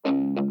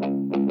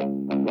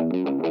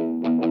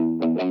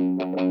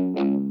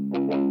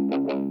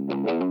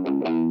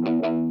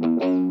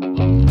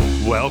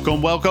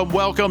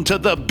Welcome to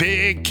the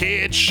Big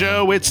Kid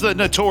Show. It's the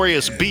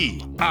notorious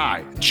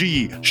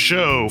B.I.G.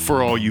 Show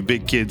for all you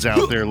big kids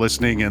out there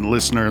listening in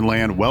listener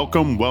land.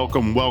 Welcome.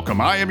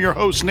 I am your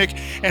host, Nick,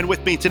 and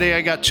with me today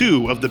I got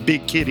two of the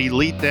Big Kid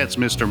Elite. That's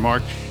Mr.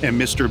 Mark and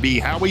Mr. B.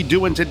 How we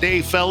doing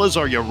today, fellas?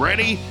 Are you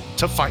ready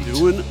to fight?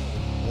 Doing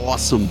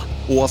awesome.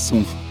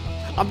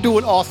 I'm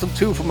doing awesome,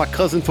 too, for my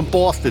cousin from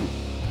Boston.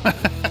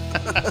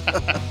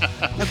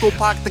 Now go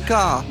park the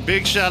car.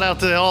 Big shout out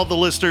to all the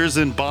listeners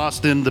in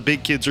Boston. The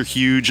big kids are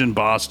huge in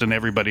Boston.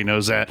 Everybody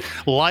knows that.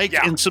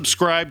 And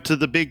subscribe to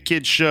the Big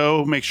Kid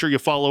Show. Make sure you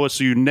follow us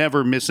so you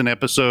never miss an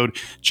episode.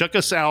 Check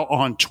us out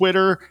on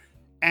Twitter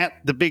at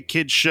the Big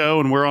Kid Show,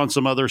 and we're on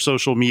some other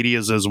social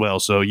medias as well.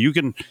 So you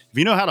can, if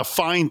you know how to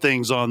find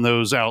things on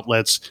those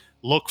outlets,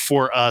 look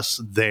for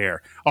us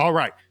there. All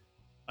right.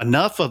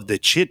 Enough of the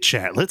chit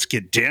chat. Let's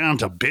get down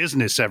to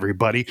business,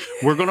 everybody.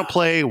 We're going to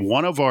play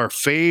one of our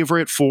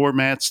favorite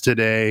formats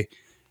today.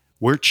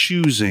 We're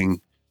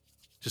choosing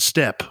to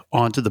step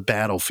onto the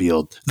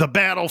battlefield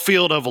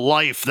of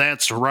life.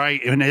 That's right.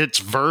 And it's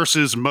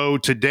versus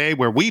mode today,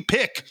 where we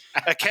pick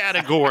a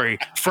category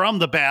from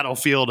the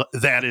battlefield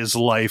that is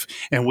life,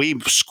 and we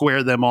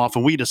square them off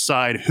and we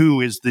decide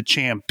who is the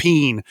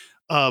champion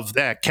of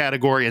that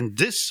category. And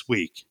this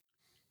week,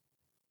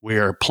 we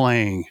are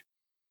playing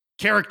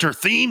character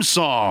theme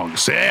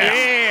songs.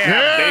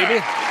 Yeah, baby.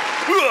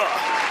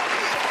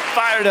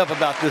 Fired up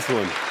about this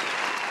one.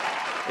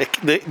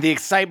 The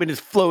excitement is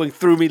flowing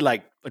through me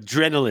like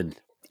adrenaline.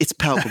 It's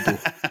palpable.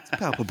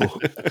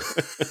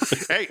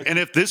 Hey, and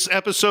if this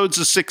episode's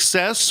a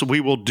success,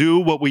 we will do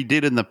what we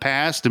did in the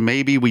past, and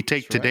maybe we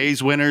take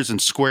today's winners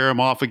and square them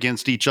off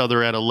against each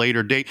other at a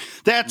later date.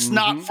 That's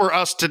not for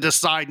us to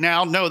decide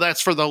now. No, that's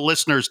for the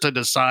listeners to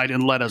decide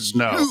and let us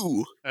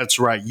know. That's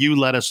right. You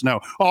let us know.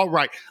 All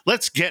right,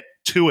 let's get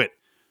to it.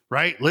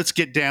 Right? Let's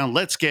get down.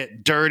 Let's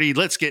get dirty.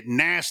 Let's get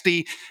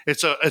nasty.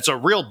 It's a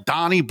real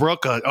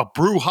Donnybrook, a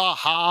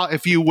brouhaha,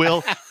 if you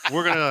will.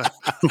 We're gonna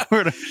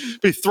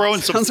be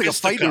throwing some. Sounds like a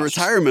fight in a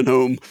retirement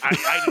home.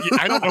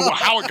 I don't know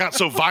how it got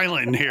so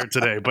violent in here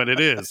today, but it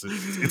is.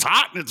 It's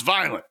hot and it's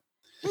violent.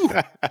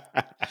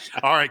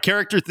 All right,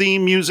 character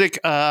theme music.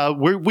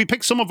 We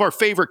picked some of our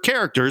favorite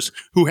characters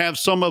who have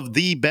some of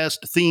the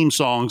best theme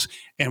songs,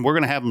 and we're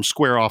going to have them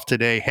square off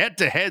today,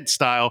 head-to-head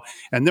style,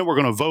 and then we're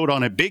going to vote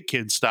on it big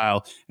kid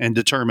style and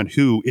determine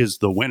who is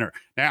the winner.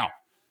 Now,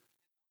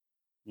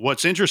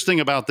 what's interesting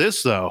about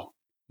this, though,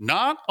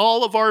 not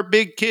all of our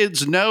big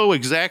kids know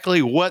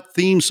exactly what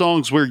theme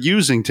songs we're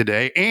using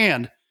today,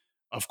 and,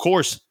 of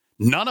course,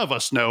 none of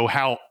us know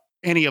how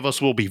any of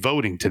us will be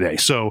voting today.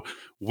 So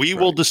we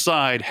will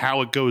decide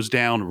how it goes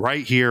down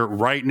right here,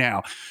 right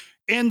now.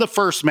 In the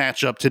first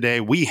matchup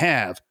today, we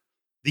have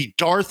the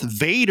Darth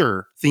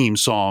Vader theme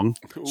song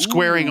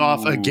squaring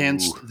off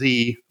against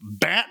the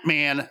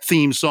Batman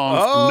theme song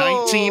from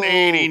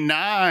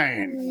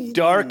 1989.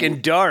 Dark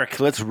and dark.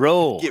 Let's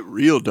roll. Get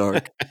real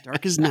dark.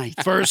 Dark as night.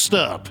 First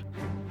up,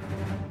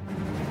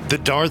 the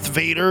Darth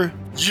Vader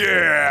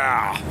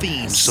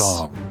theme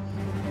song.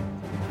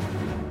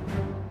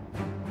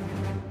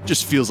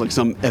 Just feels like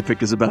something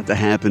epic is about to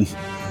happen.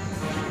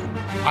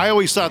 I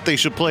always thought they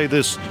should play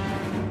this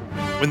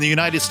when the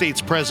United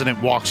States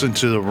president walks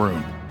into the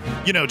room.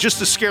 You know, just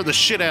to scare the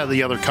shit out of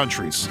the other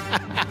countries.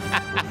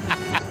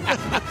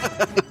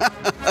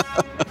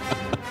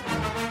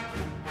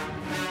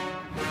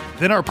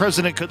 Then our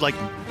president could,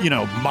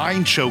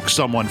 mind choke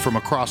someone from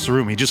across the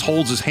room. He just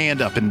holds his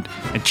hand up and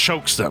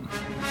chokes them.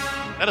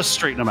 That'll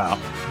straighten them out.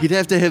 You'd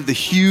have to have the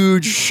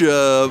huge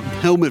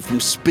helmet from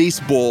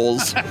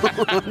Spaceballs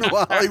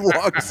while he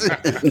walks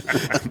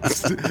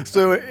in.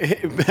 So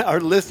our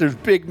listeners,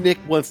 Big Nick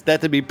wants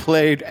that to be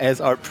played as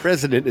our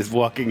president is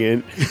walking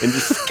in and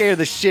just scare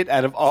the shit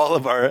out of all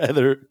of our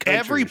other countries.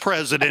 Every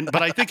president,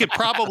 but I think it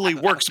probably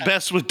works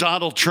best with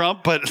Donald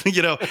Trump. But,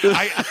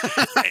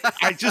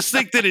 I just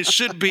think that it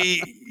should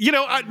be,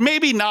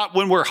 maybe not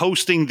when we're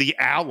hosting the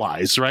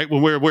allies, right?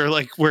 When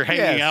we're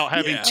hanging out,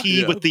 having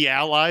tea with the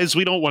allies.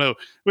 We don't want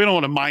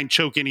to mind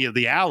choke any of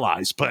the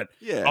allies, but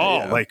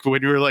like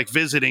when you're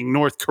visiting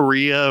North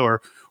Korea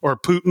or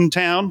Putin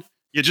Town,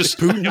 you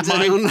just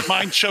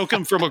mind choke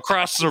them from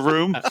across the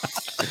room.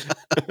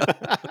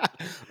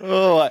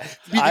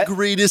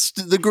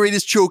 The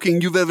greatest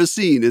choking you've ever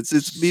seen. It's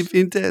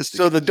fantastic.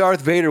 So the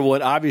Darth Vader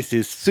one obviously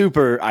is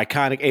super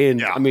iconic,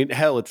 and I mean,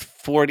 hell, it's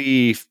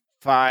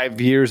 45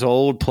 years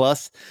old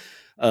plus.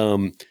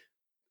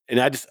 And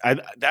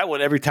that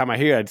one, every time I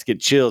hear it, I just get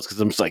chills because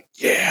I'm just like,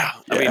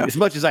 I mean, as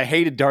much as I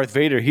hated Darth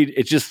Vader,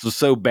 it just was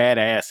so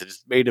badass. It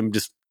just made him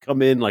just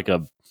come in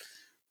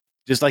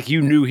just like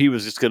you knew he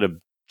was just going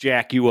to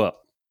jack you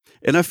up.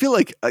 And I feel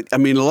like, a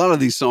lot of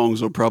these songs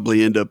will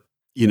probably end up,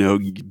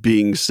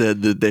 being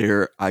said that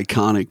they're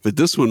iconic, but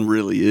this one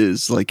really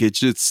is. It's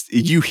just,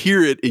 you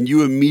hear it and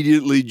you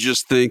immediately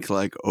just think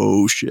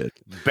oh shit.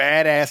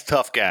 Badass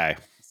tough guy.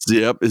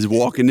 Yep, is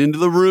walking into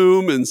the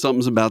room and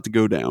something's about to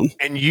go down.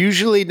 And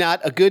usually not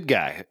a good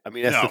guy. I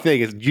mean, that's the thing.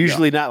 It's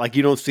usually not like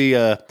you don't see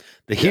the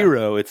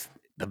hero. It's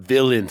The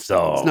villain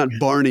song. It's not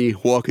Barney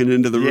walking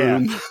into the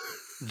room.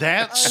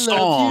 That I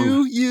song,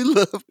 love you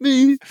love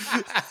me.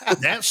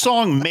 that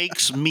song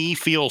makes me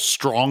feel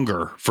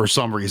stronger for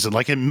some reason.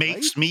 Like it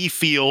makes me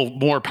feel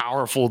more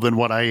powerful than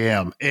what I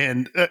am.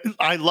 And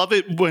I love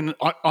it when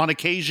on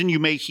occasion you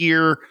may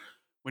hear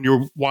when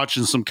you're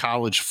watching some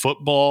college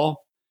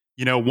football,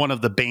 you know, one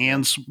of the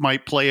bands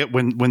might play it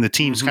when the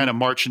team's kind of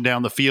marching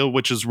down the field,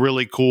 which is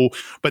really cool.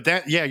 But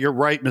that, yeah, you're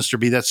right, Mr.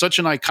 B. That's such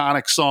an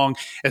iconic song.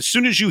 As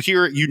soon as you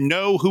hear it, you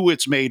know who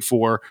it's made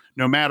for,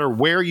 no matter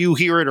where you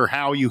hear it or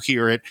how you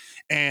hear it.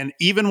 And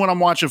even when I'm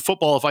watching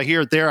football, if I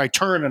hear it there, I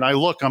turn and I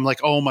look, I'm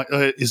like, oh my,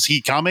 is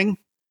he coming?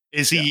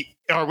 Is he,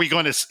 are we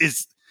going to,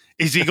 is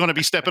he going to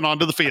be stepping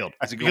onto the field?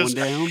 Is it going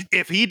down?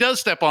 If he does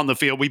step on the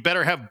field, we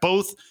better have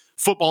both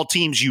football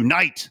teams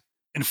unite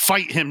and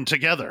fight him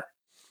together.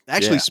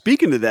 Actually,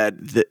 speaking of that,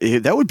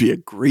 that would be a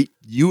great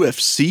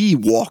UFC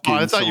walk-in.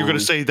 I thought you were going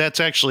to say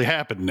that's actually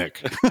happened,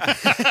 Nick.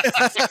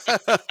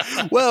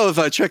 Well, if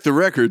I check the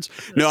records.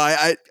 No,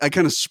 I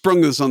kind of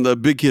sprung this on the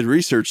Big Kid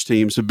research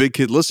team. So Big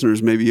Kid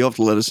listeners, maybe you'll have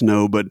to let us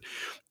know. But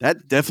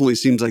that definitely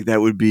seems like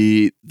that would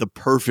be the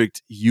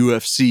perfect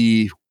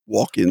UFC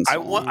walk-in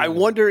song. I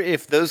wonder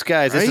if those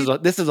guys,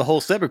 this is a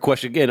whole separate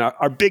question. Again,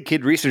 our Big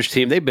Kid research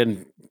team, they've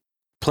been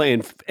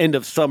playing end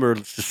of summer,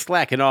 just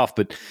slacking off,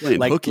 but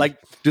like,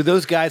 do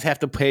those guys have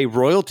to pay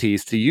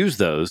royalties to use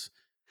those?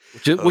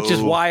 Which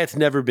is why it's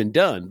never been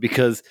done,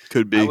 because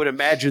could be. I would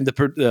imagine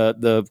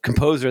the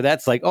composer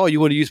that's like, oh,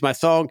 you want to use my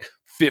song?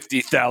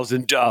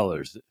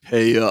 $50,000.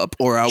 Pay up,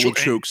 or I will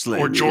choke slam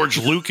you. Or George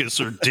Lucas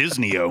or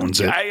Disney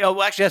owns it.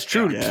 Actually, that's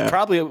true. Yeah. It's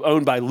probably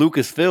owned by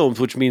Lucasfilms,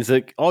 which means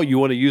that, oh, you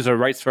want to use our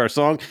rights for our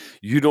song?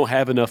 You don't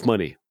have enough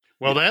money.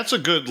 Well, that's a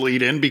good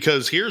lead in,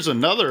 because here's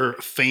another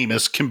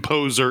famous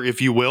composer,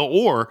 if you will,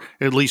 or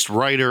at least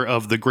writer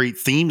of the great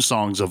theme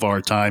songs of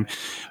our time.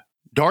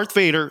 Darth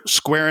Vader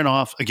squaring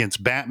off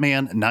against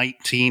Batman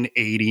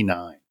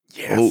 1989.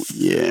 Yes. Oh,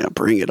 yeah.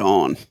 Bring it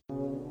on.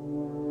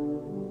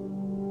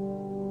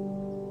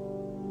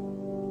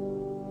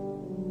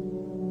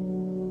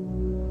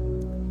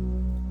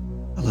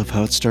 I love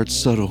how it starts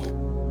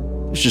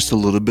subtle. There's just a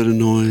little bit of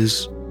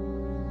noise.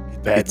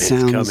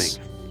 Batman's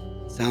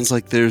coming. Sounds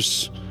like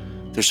there's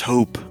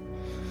hope.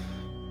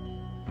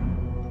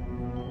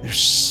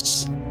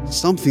 There's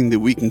something that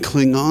we can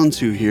cling on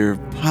to here,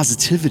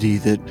 positivity,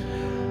 that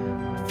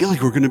I feel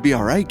like we're going to be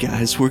all right,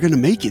 guys. We're going to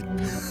make it.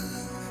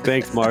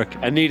 Thanks, Mark.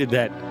 I needed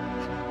that.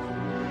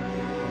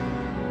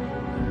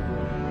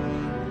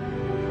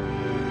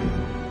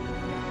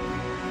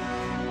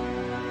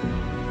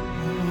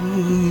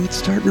 Oh, it's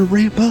starting to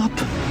ramp up.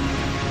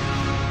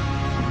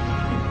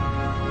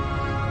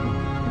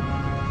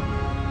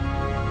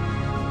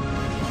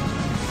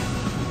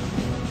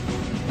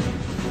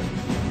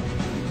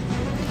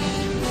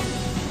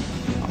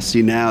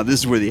 See, now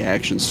this is where the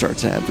action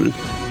starts happening.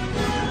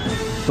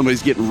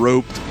 Somebody's getting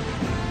roped.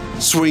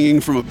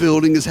 Swinging from a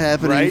building is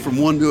happening, from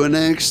one to the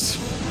next.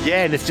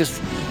 Yeah, and it's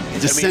just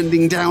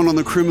descending down on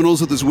the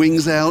criminals with his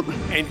wings out.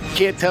 And you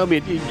can't tell me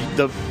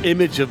the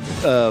image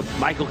of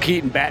Michael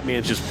Keaton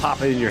Batman just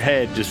popping in your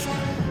head, just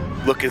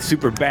looking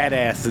super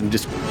badass and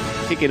just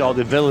kicking all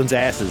the villains'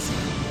 asses.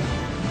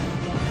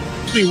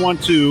 Makes me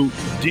want to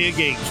dig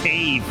a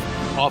cave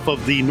off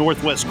of the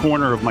northwest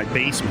corner of my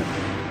basement.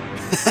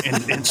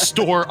 and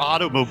store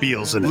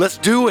automobiles in it. Let's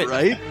do it.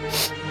 Right?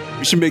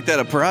 We should make that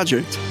a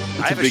project.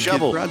 That's I have a big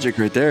shovel project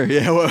right there.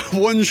 Yeah,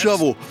 one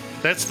shovel.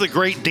 That's the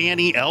great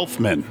Danny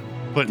Elfman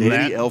putting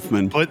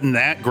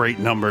that great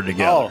number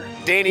together.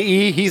 Oh, Danny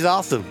E, he's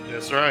awesome.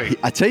 That's right.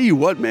 I tell you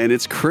what, man,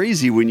 it's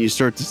crazy when you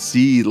start to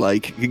see,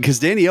 like, because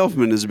Danny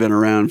Elfman has been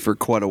around for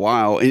quite a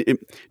while. Do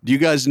you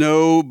guys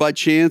know by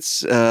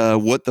chance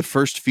what the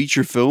first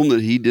feature film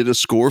that he did a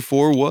score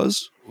for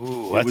was?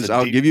 Ooh,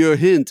 I'll give you a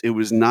hint. It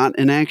was not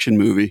an action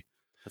movie.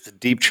 That's a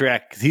deep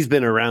track, because he's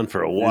been around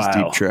for a while. It's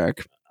deep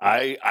track.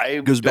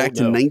 It goes back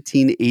to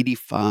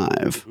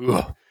 1985.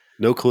 Ugh,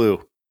 no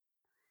clue.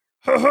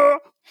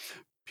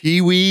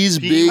 Pee-wee's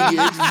Big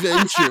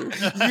Adventure.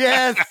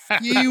 Yes,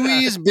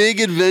 Pee-wee's Big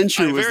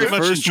Adventure was the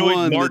first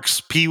one.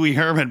 Mark's Pee-wee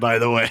Herman, by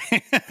the way.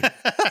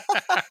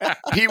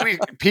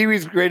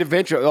 Pee-wee's Great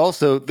Adventure,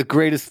 also the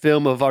greatest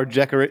film of our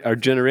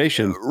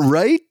generation.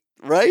 Right?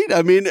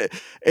 I mean,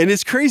 and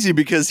it's crazy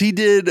because he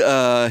did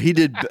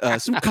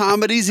some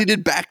comedies. He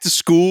did Back to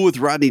School with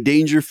Rodney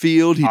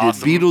Dangerfield. He did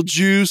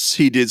Beetlejuice.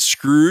 He did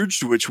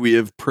Scrooge, which we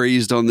have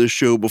praised on this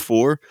show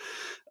before.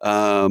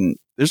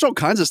 There's all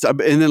kinds of stuff.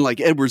 And then like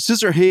Edward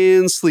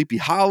Scissorhands, Sleepy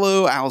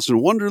Hollow, Alice in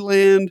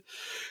Wonderland.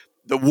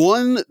 The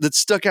one that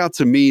stuck out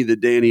to me that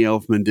Danny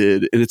Elfman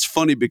did, and it's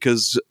funny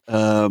because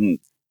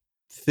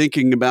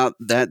thinking about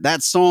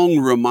that song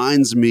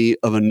reminds me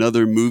of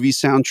another movie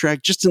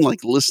soundtrack, just in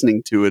like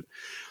listening to it.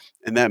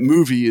 And that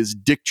movie is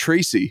Dick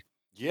Tracy.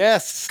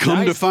 Yes.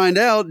 Come to find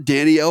out,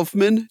 Danny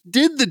Elfman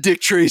did the Dick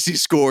Tracy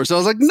score. So I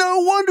was like, no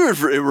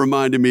wonder it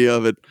reminded me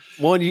of it.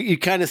 One, you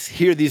kind of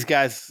hear these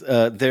guys,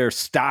 their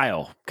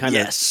style kind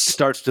of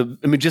starts to,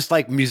 I mean, just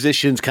like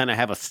musicians kind of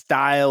have a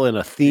style and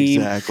a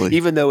theme. Exactly.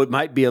 Even though it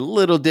might be a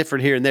little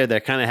different here and there, they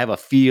kind of have a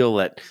feel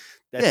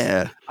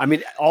that's, I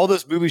mean, all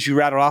those movies you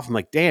rattled off, I'm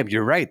like, damn,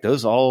 you're right.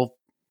 Those all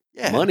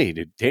money.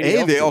 Dude.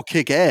 A, they all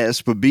kick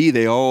ass, but B,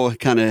 they all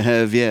kind of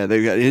have, and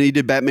he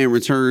did Batman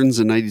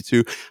Returns in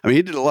 92. I mean,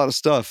 he did a lot of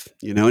stuff,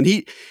 and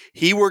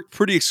he worked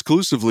pretty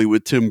exclusively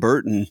with Tim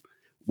Burton.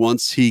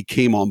 Once he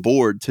came on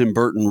board, Tim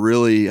Burton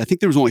really, I think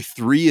there was only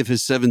 3 of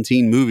his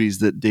 17 movies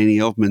that Danny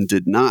Elfman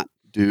did not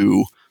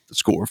do the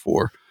score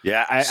for.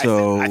 Yeah. I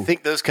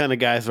think those kind of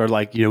guys are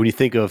like, when you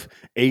think of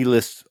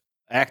A-list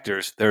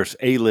actors, there's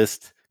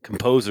A-list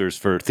composers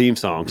for theme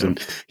songs. And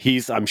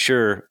he's, I'm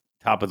sure,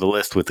 top of the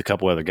list with a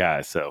couple other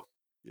guys. So,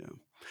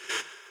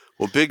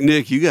 Well, Big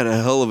Nick, you got a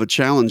hell of a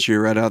challenge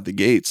here right out the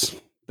gates.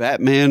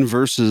 Batman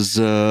versus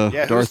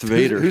Darth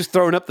Vader. Who's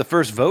throwing up the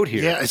first vote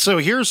here? Yeah. So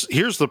here's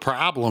the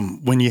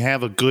problem when you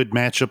have a good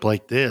matchup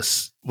like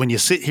this. When you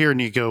sit here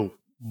and you go,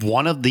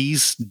 one of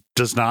these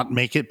does not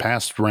make it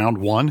past round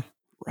 1,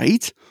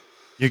 right?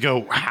 You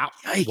go,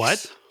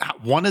 what?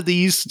 One of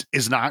these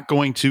is not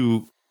going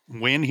to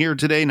win here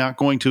today. Not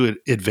going to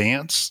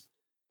advance.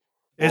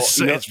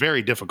 It's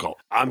very difficult.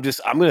 I'm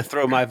going to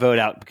throw my vote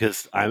out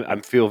because I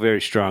feel very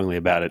strongly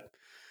about it.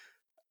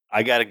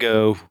 I got to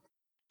go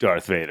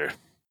Darth Vader.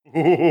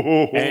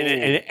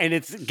 And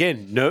it's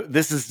again,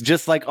 this is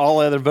just like all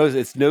other votes.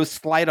 It's no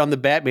slight on the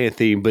Batman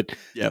theme, but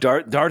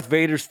Darth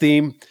Vader's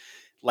theme,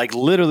 like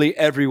literally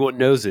everyone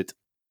knows it.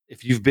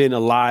 If you've been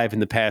alive in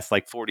the past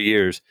like 40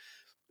 years,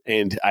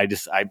 and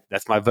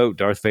that's my vote,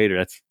 Darth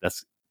Vader.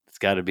 That's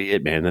got to be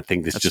it, man. I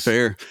think that's just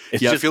fair. I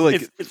feel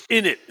like it's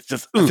in it. It's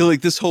just, I feel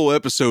like this whole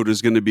episode is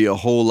going to be a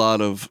whole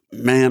lot of,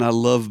 man, I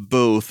love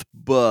both,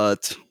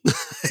 but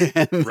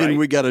and then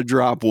we got to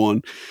drop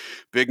one.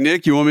 Big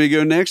Nick, you want me to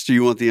go next, or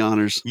you want the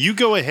honors? You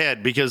go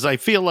ahead, because I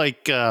feel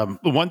like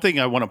one thing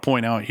I want to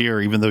point out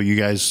here, even though you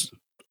guys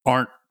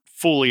aren't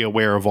fully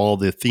aware of all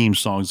the theme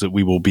songs that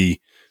we will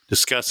be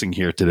discussing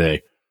here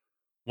today,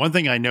 one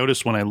thing I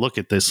noticed when I look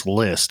at this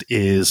list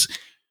is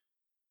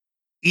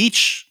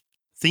each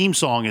theme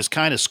song is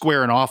kind of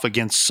squaring off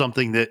against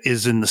something that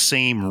is in the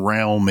same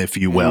realm, if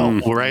you will.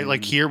 Right?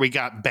 Like here we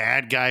got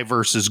bad guy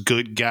versus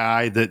good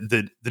guy,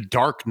 the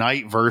Dark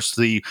Knight versus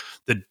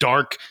the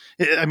dark.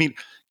 I mean,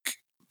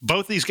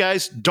 both these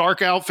guys,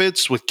 dark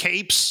outfits with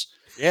capes.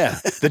 Yeah.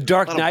 The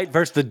Dark Knight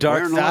versus the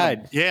dark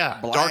side. Yeah.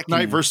 Dark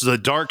Knight versus the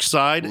dark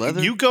side.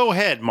 Leather. You go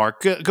ahead,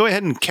 Mark. Go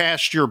ahead and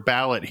cast your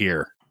ballot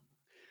here.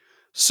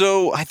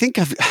 So I think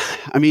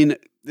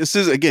this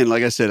is, again,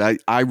 like I said,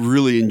 I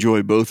really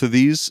enjoy both of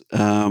these.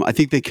 I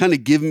think they kind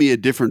of give me a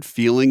different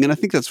feeling. And I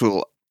think that's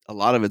what a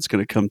lot of it's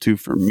going to come to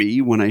for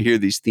me when I hear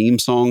these theme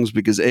songs,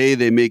 because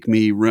they make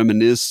me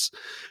reminisce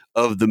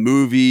of the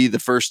movie the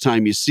first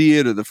time you see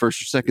it, or the first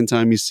or second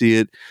time you see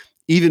it,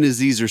 even as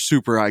these are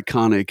super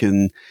iconic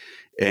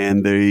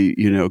and they,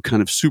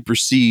 kind of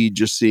supersede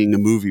just seeing a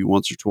movie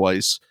once or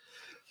twice.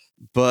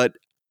 But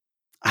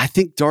I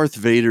think Darth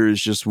Vader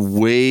is just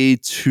way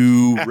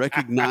too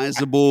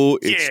recognizable.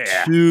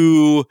 It's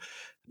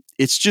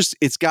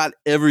got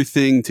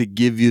everything to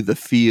give you the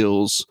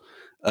feels.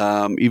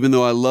 Even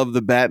though I love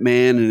the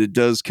Batman and it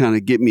does kind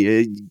of get me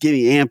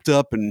amped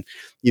up and,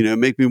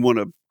 make me want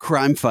to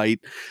crime fight,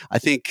 I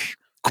think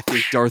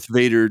Darth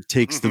Vader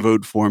takes the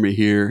vote for me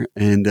here,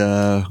 and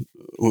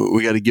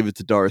we got to give it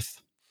to Darth.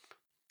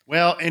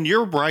 Well, and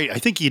you're right. I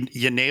think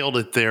you nailed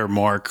it there,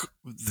 Mark.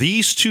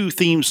 These two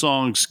theme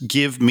songs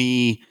give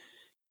me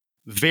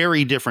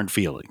very different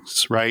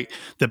feelings, right?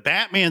 The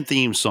Batman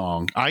theme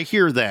song, I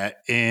hear that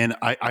and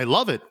I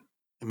love it.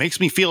 It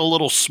makes me feel a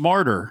little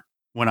smarter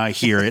when I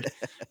hear it,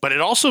 but it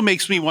also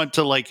makes me want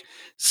to like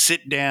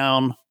sit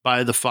down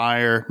by the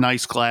fire,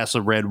 nice glass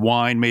of red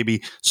wine,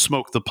 maybe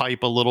smoke the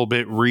pipe a little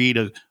bit, read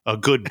a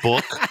good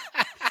book.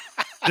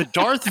 The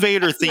Darth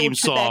Vader theme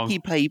song,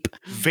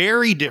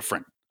 very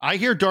different. I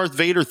hear Darth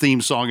Vader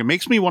theme song. It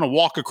makes me want to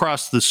walk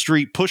across the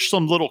street, push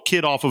some little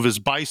kid off of his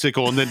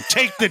bicycle, and then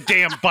take the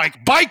damn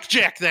bike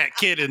jack that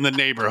kid in the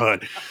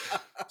neighborhood.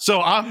 So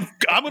I'm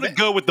going to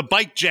go with the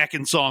bike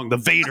jacking song, the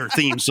Vader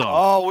theme song.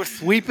 Oh, we're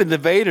sweeping the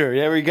Vader.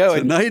 There we go.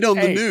 Tonight on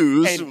the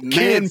news,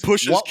 man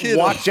pushes kid.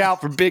 Watch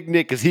out for Big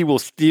Nick, because he will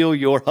steal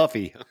your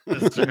Huffy.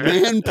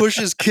 Man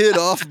pushes kid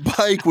off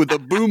bike with a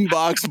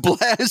boombox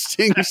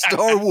blasting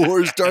Star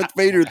Wars Darth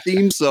Vader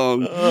theme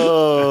song.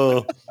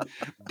 Oh,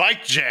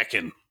 bike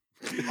jacking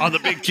on the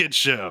Big Kid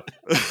Show.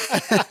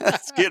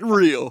 It's getting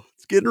real.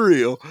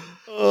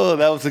 Oh,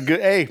 that was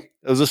it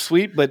was a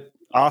sweet but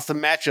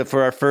awesome matchup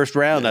for our first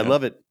round. I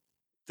love it.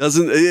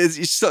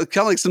 It's kind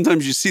of like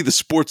sometimes you see the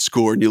sports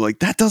score and you're like,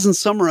 that doesn't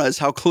summarize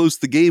how close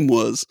the game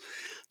was.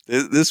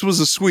 This was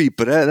a sweep,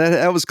 but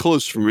that was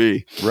close for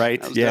me. Right.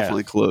 That was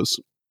definitely close.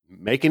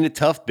 Making it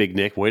tough, Big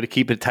Nick. Way to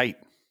keep it tight.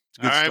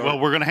 All right, well,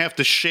 we're going to have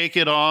to shake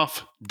it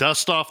off,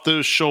 dust off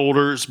those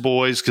shoulders,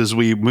 boys, because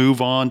we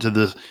move on to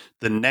the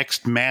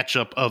next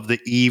matchup of the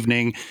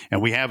evening,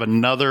 and we have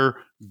another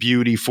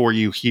beauty for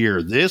you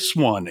here. This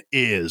one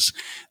is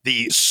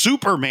the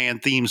Superman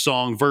theme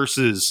song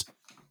versus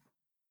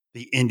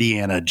the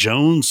Indiana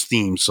Jones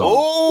theme song.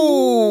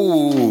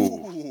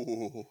 Oh!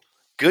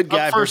 Good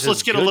guy. Up first,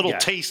 let's get a little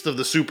taste of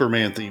the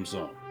Superman theme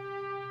song.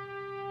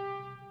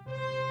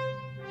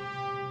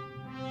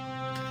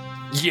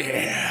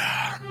 Yeah.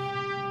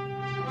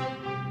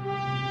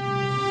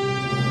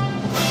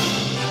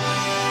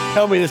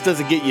 Tell me this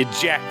doesn't get you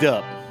jacked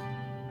up.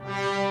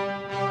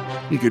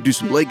 You could do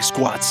some leg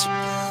squats.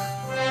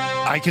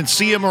 I can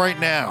see him right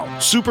now.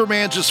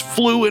 Superman just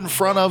flew in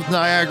front of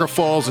Niagara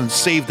Falls and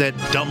saved that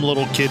dumb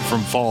little kid from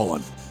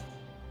falling.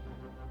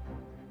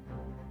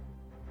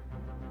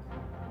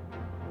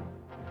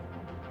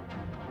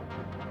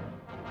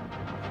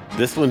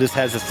 This one just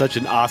has such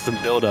an awesome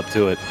build up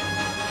to it.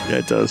 Yeah,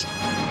 it does.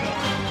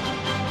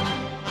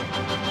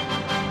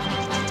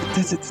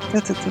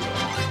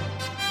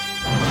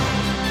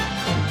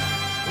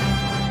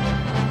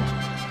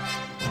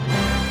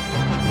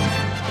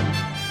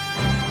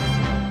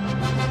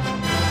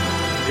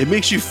 It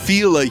makes you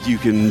feel like you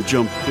can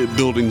jump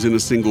buildings in a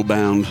single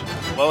bound.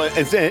 Well,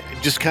 and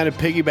just kind of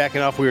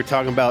piggybacking off, we were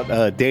talking about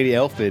Danny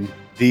Elfman,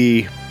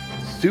 the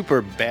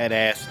super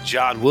badass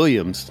John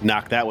Williams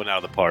knocked that one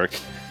out of the park.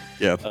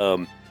 Yeah.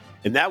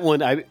 And that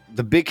one,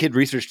 the Big Kid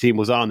research team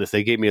was on this.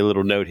 They gave me a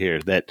little note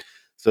here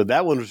so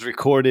that one was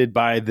recorded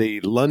by the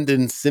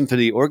London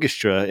Symphony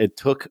Orchestra. It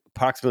took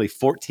approximately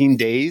 14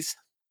 days.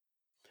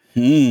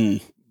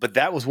 But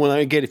that was one,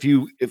 again,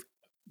 if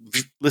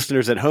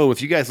listeners at home,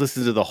 if you guys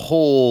listen to the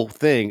whole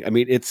thing, I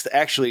mean, it's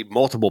actually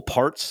multiple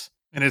parts.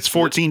 And it's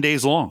 14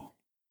 days long.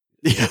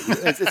 Yeah,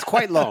 it's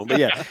quite long, but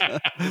yeah,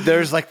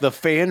 there's like the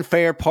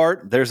fanfare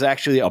part. There's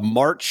actually a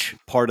march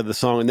part of the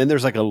song, and then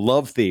there's like a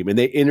love theme, and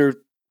they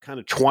kind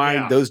of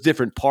twine those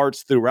different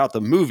parts throughout the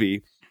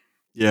movie.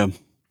 Yeah,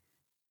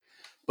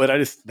 but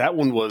that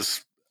one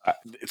was,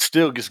 it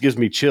still just gives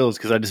me chills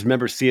because I just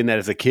remember seeing that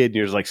as a kid, and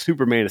you're like,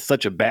 Superman is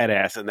such a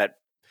badass, and that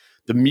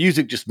the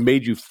music just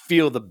made you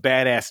feel the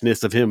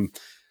badassness of him,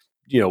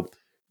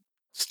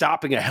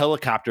 stopping a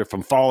helicopter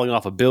from falling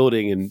off a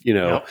building, and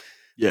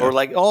or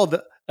like,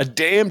 a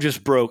dam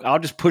just broke. I'll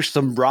just push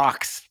some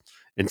rocks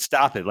and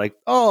stop it. Like,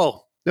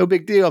 oh, no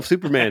big deal. I'm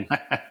Superman.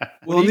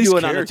 What are you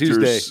doing on a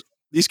Tuesday?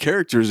 These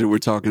characters that we're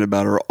talking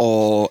about are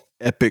all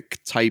epic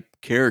type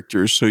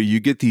characters. So you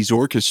get these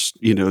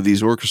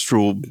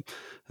orchestral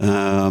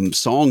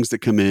songs that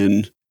come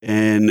in,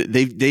 and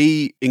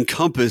they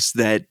encompass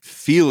that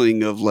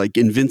feeling of like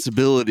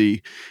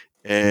invincibility.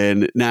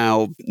 And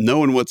now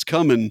knowing what's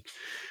coming.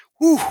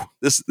 Whew,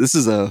 this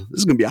is going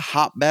to be a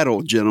hot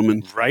battle,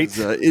 gentlemen. Right.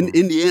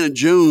 Indiana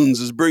Jones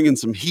is bringing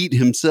some heat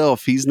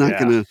himself. He's not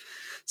going to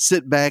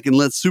sit back and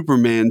let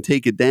Superman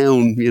take it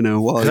down,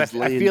 while he's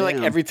laying I feel down.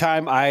 like every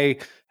time I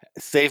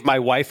save my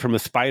wife from a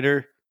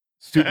spider,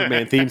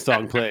 Superman theme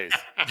song plays.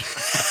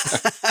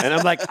 And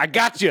I'm like, I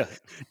got you.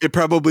 It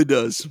probably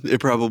does. In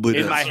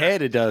my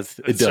head, it does.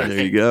 It does.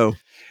 There you go.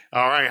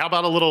 All right. How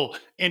about a little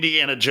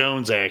Indiana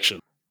Jones action?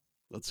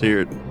 Let's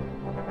hear it.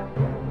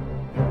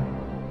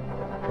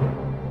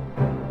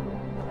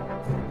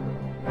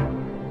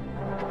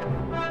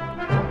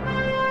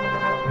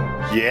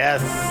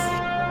 Yes.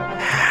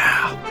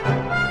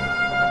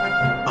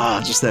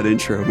 Just that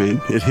intro, man.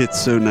 It hits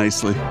so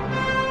nicely.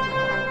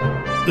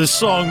 This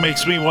song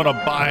makes me want to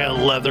buy a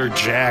leather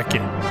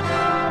jacket.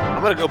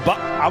 I'm gonna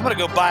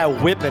go buy a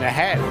whip and a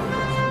hat.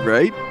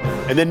 Right?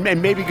 And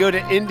maybe go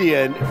to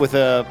India with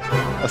a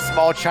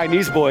small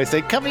Chinese boy and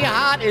say, "Come here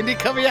hot, Indy,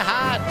 come here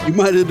hot." You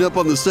might end up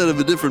on the set of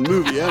a different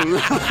movie. I don't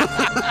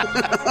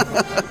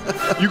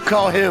know. You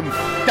call him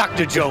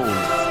Dr. Jones.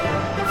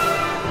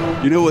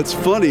 You know what's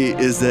funny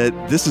is that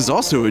this is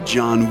also a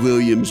John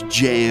Williams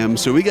jam.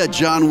 So we got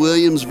John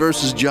Williams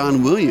versus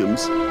John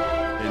Williams.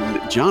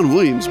 And John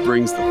Williams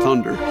brings the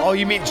thunder. Oh,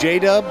 you mean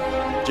J-Dub?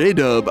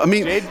 J-Dub. I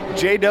mean,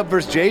 J-Dub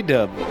versus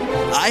J-Dub.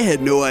 I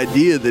had no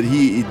idea that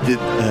he did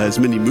as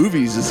many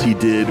movies as he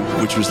did,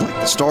 which was like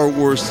the Star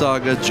Wars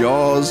saga,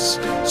 Jaws,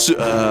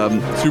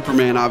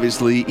 Superman,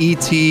 obviously,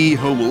 E.T.,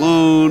 Home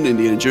Alone,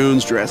 Indiana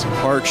Jones, Jurassic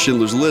Park,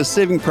 Schindler's List,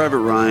 Saving Private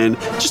Ryan,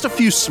 just a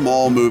few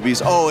small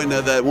movies. Oh, and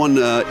that one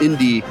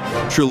indie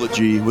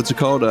trilogy. What's it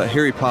called?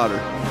 Harry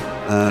Potter.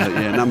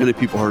 Not many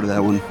people heard of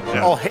that one.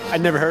 Yeah. Oh, I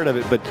never heard of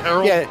it, but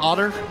Harold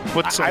Potter?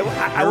 What's I would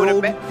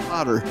have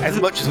Potter.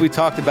 As much as we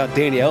talked about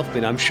Danny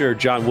Elfman, I'm sure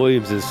John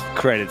Williams'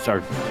 credits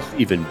are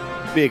even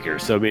bigger.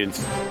 So I mean,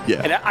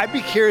 and I'd be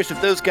curious if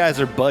those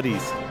guys are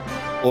buddies,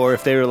 or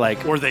if they were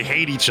like, or they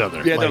hate each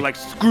other. Yeah, they're like,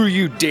 screw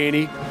you,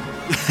 Danny.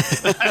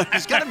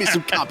 There's got to be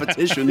some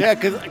competition. Yeah,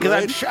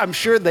 because I'm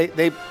sure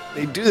they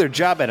do their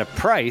job at a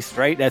price,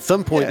 right? At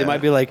some point, they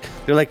might be like,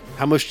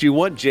 how much do you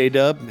want,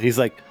 J-Dub? And he's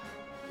like,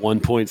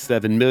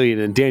 1.7 million,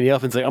 and Danny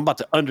Elfman's like, I'm about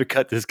to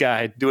undercut this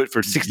guy, do it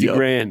for 60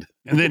 grand.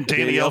 And then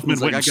Danny Elfman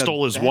went and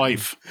stole his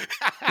wife.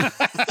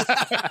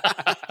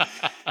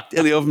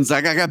 Danny Elfman's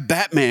like, I got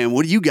Batman.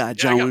 What do you got,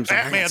 John Williams?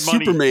 Batman I got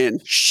money. Superman.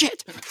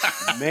 Shit.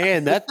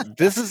 Man,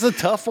 this is a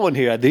tough one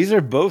here. These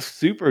are both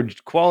super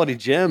quality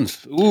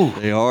gems. Ooh,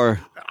 They are.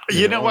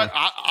 You know what?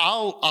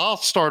 I'll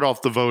start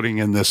off the voting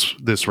in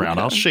this round.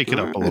 I'll shake it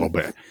up a little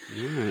bit.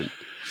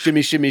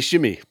 Shimmy, shimmy,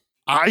 shimmy.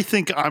 I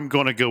think I'm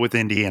going to go with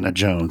Indiana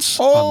Jones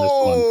on this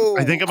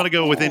one. I think I'm going to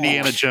go with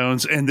Indiana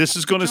Jones, and this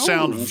is going to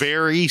sound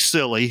very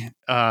silly.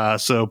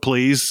 So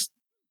please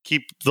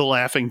keep the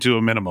laughing to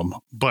a minimum.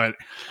 But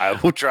I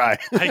will try.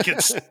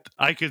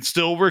 I could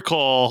still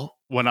recall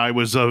when I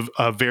was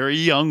a very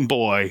young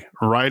boy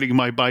riding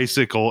my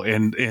bicycle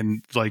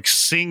and like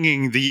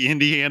singing the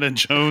Indiana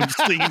Jones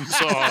theme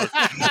song,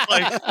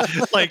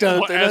 like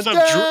as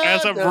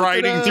I'm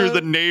riding through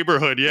the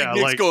neighborhood. Yeah,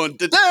 Nick's like going.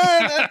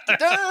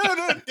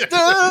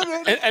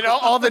 And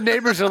all the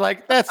neighbors are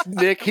like, "That's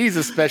Nick. He's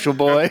a special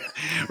boy."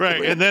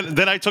 right. And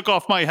then I took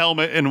off my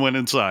helmet and went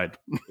inside.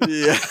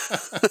 Yeah.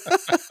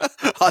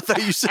 I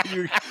thought you said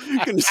you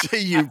were going to say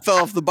you fell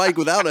off the bike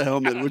without a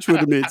helmet, which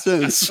would have made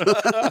sense.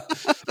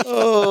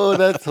 Oh,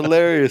 that's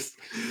hilarious.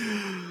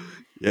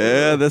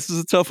 Yeah, this is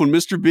a tough one,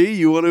 Mr. B.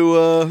 You want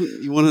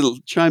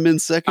to chime in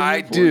second?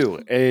 I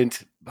do, and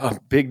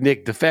Big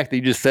Nick. The fact that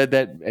you just said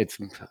that,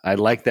 I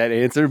like that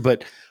answer,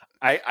 but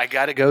I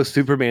got to go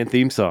Superman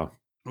theme song.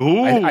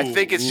 Ooh. I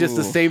think it's just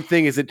the same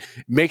thing as it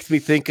makes me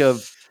think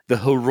of the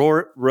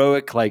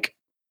heroic, like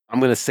I'm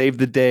going to save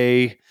the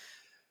day.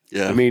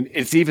 Yeah, I mean,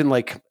 it's even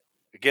like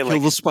again, kill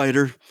like the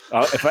spider.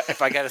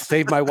 if I got to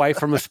save my wife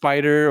from a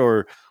spider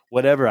or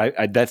whatever,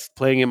 I that's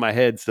playing in my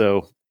head.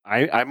 So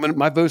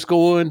my vote's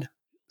going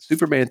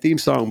Superman theme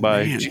song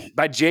by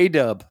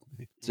J-Dub.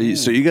 So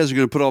you guys are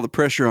going to put all the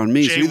pressure on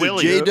me. Jay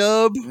Willie.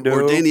 J-Dub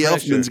or Danny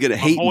pressure. Elfman's going to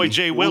hate boy me.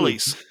 Jay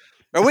Willies.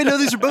 Oh wait, no,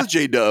 these are both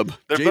J-Dub.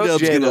 They're J-Dub's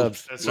both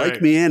J-Dubs. That's gonna like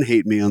right. me and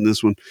hate me on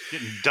this one.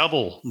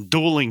 Getting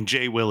dueling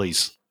Jay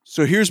Willies.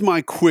 So here's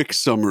my quick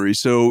summary.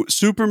 So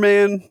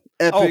Superman,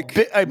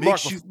 epic. Mark,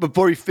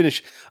 before you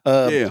finish,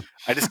 I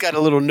just got a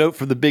little note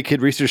from the Big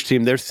Kid Research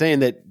Team. They're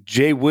saying that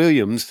Jay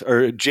Williams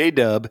or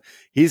J-Dub,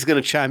 he's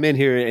going to chime in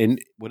here, and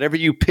whatever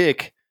you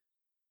pick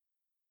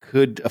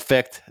could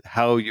affect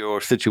how your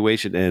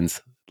situation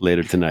ends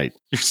later tonight.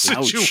 Your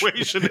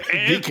situation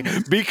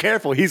ends. Be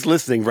careful. He's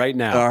listening right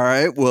now. All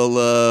right. Well,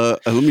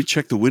 let me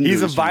check the windows.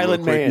 He's a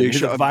violent man.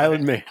 He's a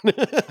violent man.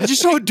 I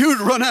just saw a dude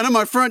run out of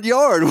my front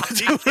yard.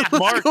 What's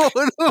Mark.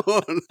 going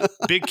on?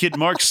 Big Kid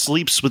Mark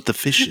sleeps with the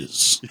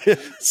fishes.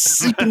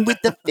 Sleeping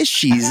with the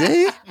fishies,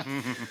 eh?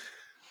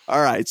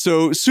 All right.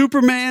 So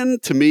Superman,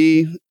 to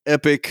me,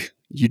 epic.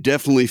 You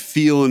definitely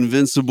feel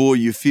invincible.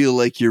 You feel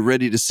like you're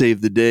ready to save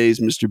the day, as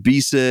Mr.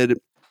 B said.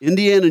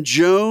 Indiana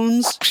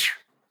Jones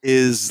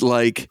is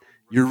like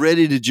you're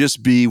ready to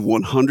just be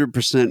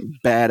 100%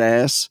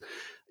 badass.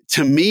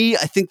 To me,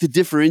 I think the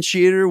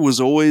differentiator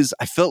was always,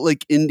 I felt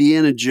like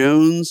Indiana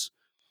Jones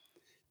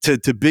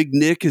to Big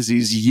Nick as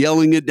he's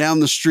yelling it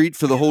down the street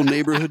for the whole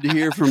neighborhood to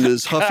hear from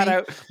his Huffy.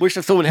 God, I wish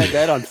that someone had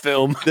that on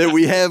film. That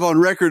we have on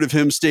record of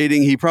him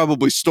stating he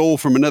probably stole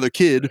from another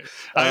kid.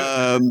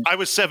 I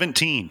was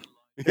 17.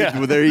 Yeah.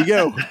 Well, there you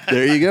go.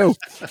 There you go.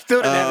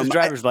 Still didn't have his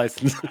driver's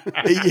license.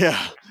 Yeah.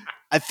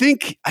 I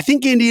think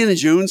Indiana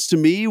Jones to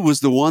me was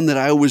the one that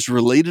I always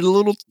related a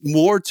little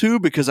more to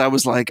because I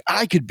was like,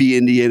 I could be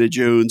Indiana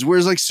Jones.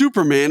 Whereas like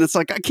Superman, it's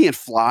like, I can't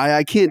fly.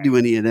 I can't do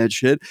any of that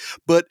shit.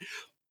 But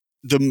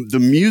the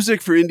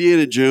music for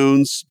Indiana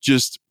Jones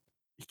just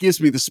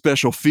gives me the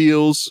special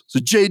feels. So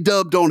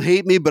J-Dub, don't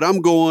hate me, but I'm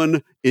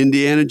going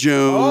Indiana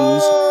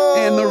Jones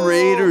and the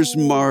Raiders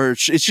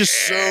March. It's just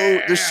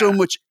there's so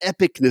much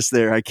epicness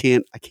there. I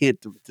can't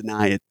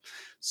deny it.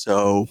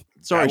 So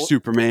sorry,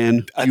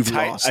 Superman. You've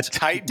lost. A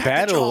tight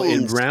battle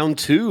in round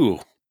 2.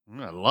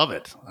 I love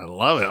it.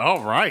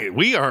 All right.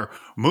 We are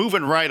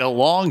moving right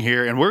along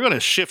here, and we're going to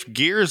shift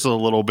gears a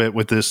little bit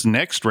with this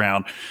next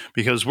round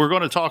because we're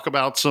going to talk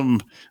about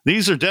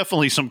these are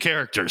definitely some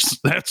characters.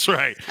 That's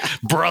right,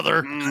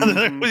 brother.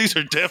 These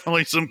are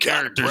definitely some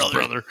characters,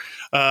 brother.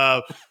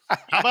 How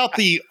about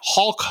the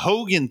Hulk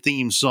Hogan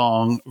theme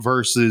song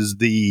versus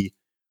the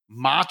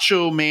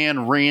Macho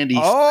Man Randy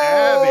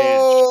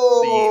Savage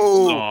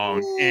theme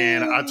song?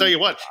 And I'll tell you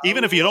what,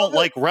 even if you don't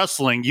like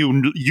wrestling,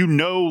 you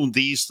know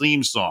these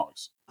theme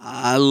songs.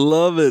 I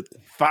love it.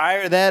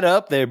 Fire that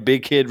up there,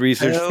 Big Kid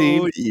Research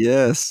Team.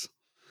 Yes.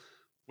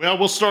 Well,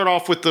 we'll start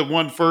off with the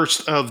one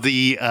first of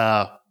the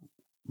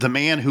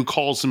man who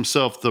calls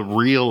himself the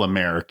real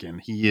American.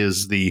 He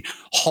is the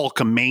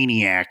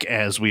Hulkamaniac,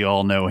 as we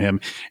all know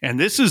him. And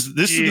this is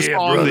the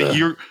song brother.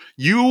 That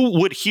you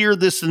would hear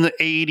this in the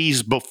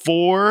 80s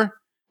before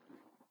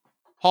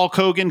Hulk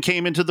Hogan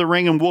came into the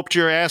ring and whooped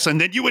your ass,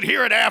 and then you would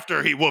hear it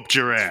after he whooped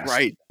your ass.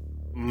 Right.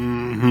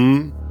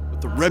 Mm-hmm.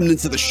 With the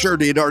remnants of the shirt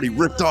he had already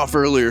ripped off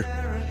earlier.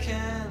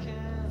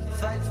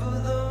 Fight for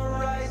the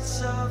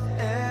rights of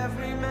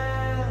every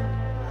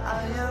man.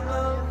 I am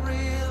a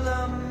real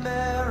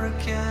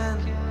American.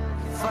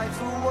 Fight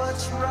for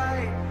what's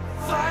right.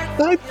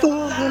 Fight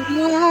for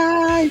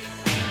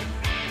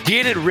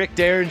Get it, Rick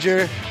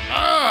Derringer.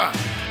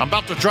 I'm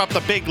about to drop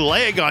the big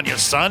leg on you,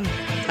 son.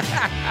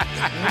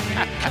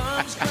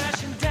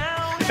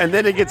 And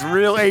then it gets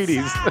real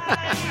 80s.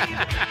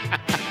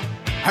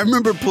 I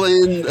remember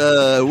playing,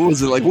 what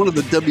was it, like one of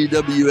the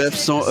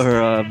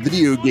WWF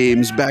video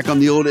games back on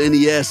the old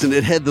NES, and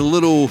it had the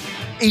little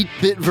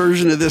 8-bit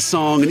version of this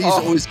song, and it used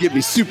to always get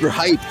me super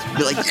hyped.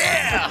 Be like,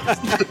 yeah!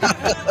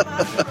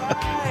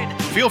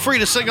 Feel free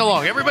to sing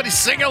along. Everybody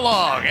sing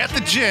along at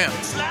the gym,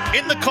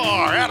 in the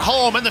car, at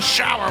home, in the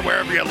shower,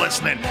 wherever you're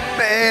listening.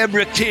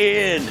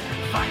 American.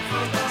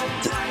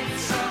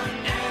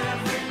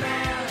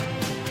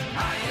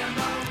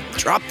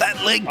 Drop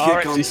that leg All kick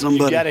right, on so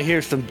somebody. You got to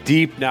hear some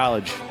deep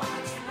knowledge.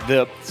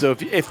 So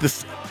if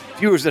the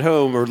viewers at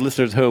home or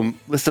listeners at home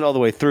listen all the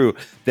way through,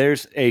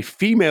 there's a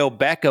female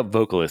backup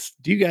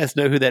vocalist. Do you guys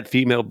know who that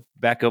female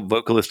backup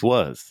vocalist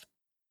was?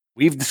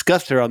 We've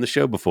discussed her on the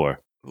show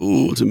before.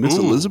 Ooh, is it Miss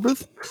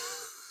Elizabeth?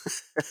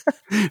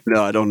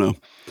 No, I don't know.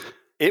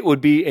 It would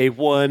be a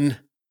one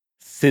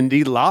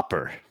Cyndi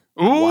Lauper.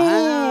 Ooh.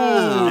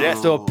 Wow. Yeah,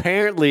 so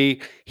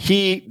apparently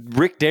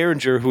Rick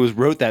Derringer, who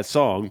wrote that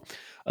song,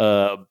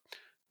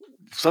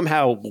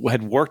 somehow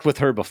had worked with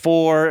her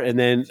before and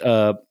then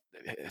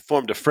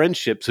formed a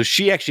friendship. So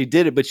she actually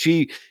did it, but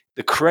the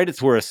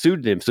credits were a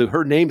pseudonym. So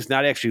her name's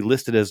not actually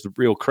listed as the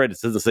real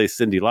credits. It doesn't say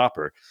Cyndi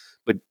Lauper.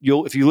 But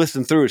if you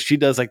listen through it, she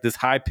does like this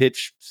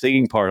high-pitched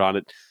singing part on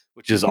it,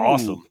 which is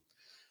awesome.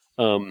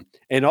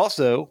 And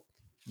also,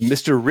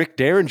 Mr. Rick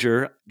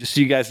Derringer, just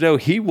so you guys know,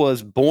 he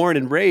was born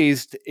and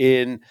raised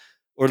in,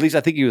 or at least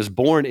I think he was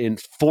born in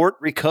Fort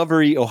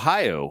Recovery,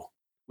 Ohio,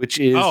 which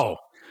is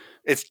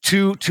it's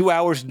two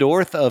hours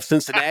north of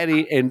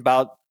Cincinnati and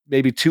about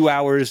maybe 2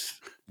 hours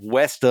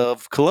west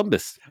of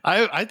Columbus.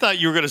 I thought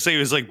you were going to say he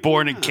was like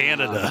born in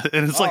Canada,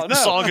 and it's like the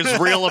song is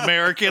real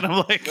American.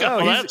 I'm like,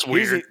 that's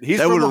weird. He's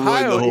That from would've ruined the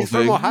Ohio. whole He's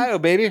thing. from Ohio,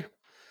 baby.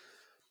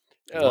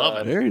 Love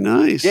it. Very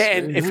nice. Yeah,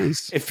 and Very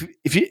nice.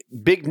 if you,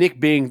 Big Nick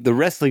being the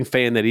wrestling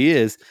fan that he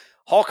is,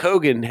 Hulk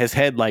Hogan has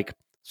had like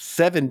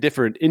 7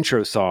 different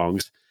intro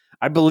songs.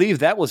 I believe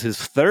that was his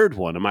 3rd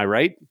one. Am I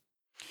right?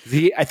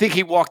 I think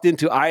he walked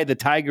into Eye of the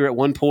Tiger at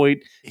one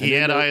point. He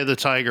had Eye of the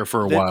Tiger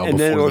for a while. And then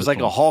there before was this like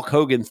one. a Hulk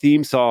Hogan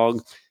theme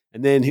song.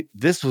 And then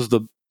this was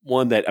the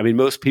one that, I mean,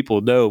 most people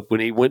know when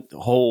he went the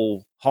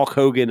whole Hulk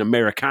Hogan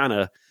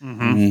Americana.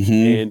 Mhm.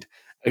 Mhm. And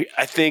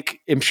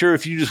I'm sure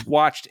if you just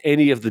watched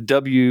any of the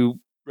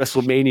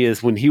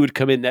WrestleManias, when he would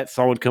come in, that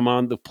song would come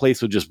on, the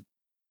place would just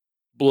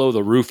blow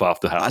the roof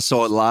off the house. I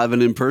saw it live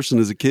and in person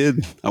as a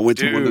kid. I went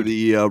to one of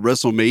the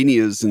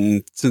WrestleManias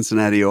in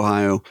Cincinnati,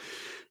 Ohio,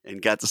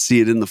 and got to see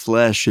it in the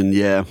flesh. And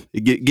yeah,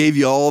 it gave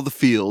you all the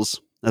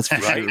feels. That's for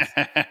sure.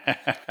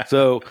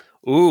 So,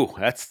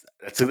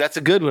 that's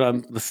a good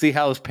one. Let's see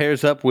how this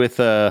pairs up with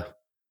is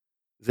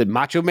it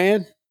Macho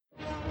Man?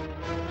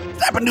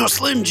 What happened to a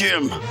Slim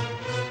Jim?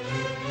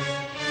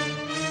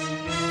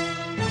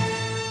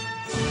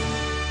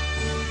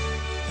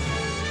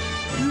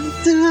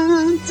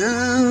 Dun,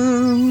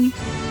 dun.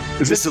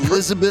 Miss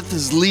Elizabeth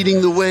is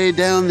leading the way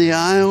down the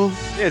aisle.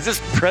 Yeah, is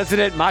this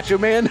President Macho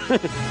Man?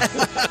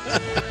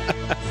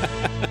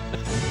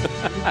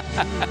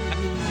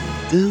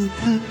 Dun,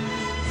 dun.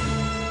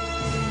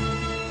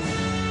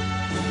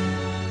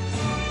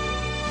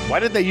 Why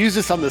did they use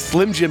this on the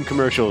Slim Jim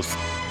commercials?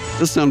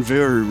 Does sound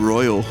very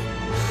royal.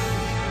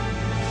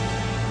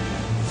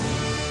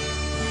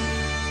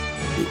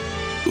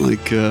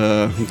 Like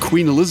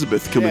Queen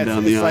Elizabeth coming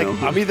down the it's aisle.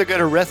 like, I'm either going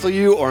to wrestle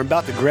you or I'm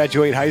about to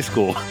graduate high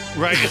school.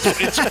 Right.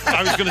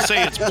 I was going to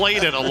say it's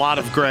played at a lot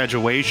of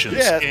graduations.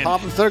 Yeah, it's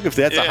pomp and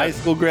circumstance. That's a yeah. high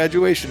school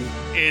graduation.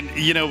 And,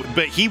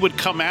 but he would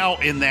come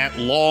out in that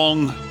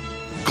long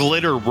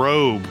glitter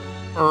robe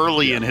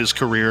early in his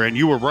career. And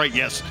you were right.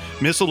 Yes,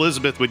 Miss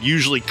Elizabeth would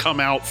usually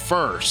come out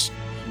first.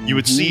 You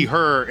would see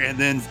her, and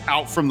then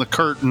out from the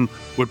curtain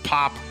would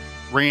pop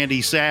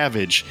Randy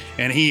Savage.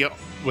 And he,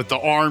 with the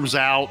arms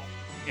out,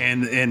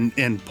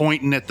 and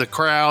pointing at the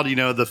crowd,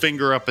 the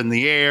finger up in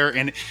the air.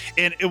 And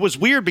it was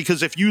weird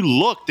because if you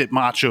looked at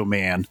Macho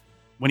Man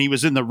when he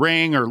was in the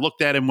ring or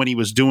looked at him when he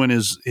was doing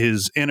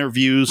his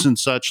interviews and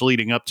such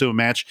leading up to a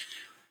match,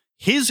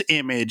 his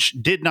image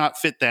did not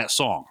fit that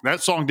song. That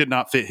song did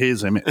not fit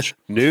his image.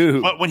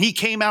 No. But when he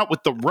came out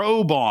with the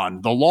robe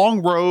on, the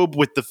long robe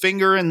with the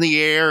finger in the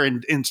air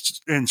and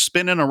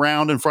spinning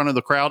around in front of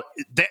the crowd,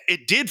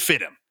 it did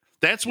fit him.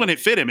 That's when it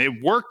fit him.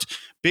 It worked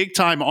big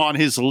time on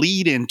his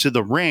lead into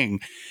the ring.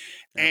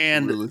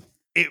 And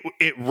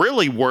it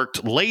really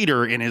worked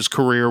later in his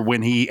career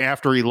when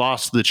after he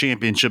lost the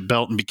championship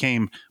belt and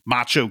became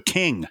Macho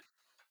King.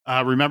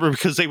 Remember,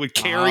 because they would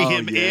carry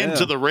him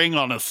into the ring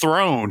on a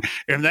throne.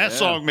 And that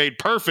song made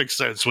perfect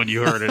sense when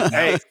you heard it.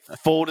 Hey,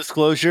 full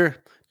disclosure.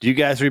 Do you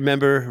guys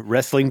remember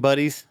Wrestling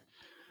Buddies?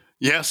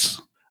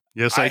 Yes.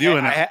 Yes, I do.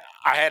 I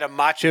had a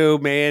Macho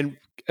Man,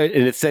 and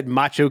it said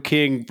Macho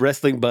King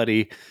Wrestling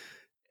Buddy.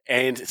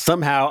 And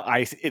somehow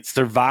it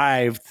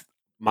survived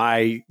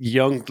my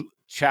young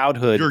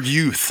childhood. Your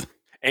youth.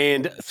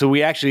 And so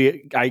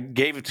I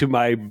gave it to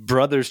my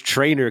brother's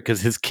trainer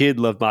because his kid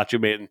loved Macho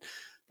Man.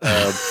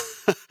 Were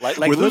those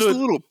the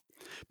little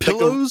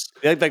pillows.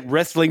 They had like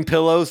wrestling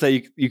pillows that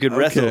you could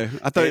wrestle.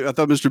 I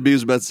thought Mr. B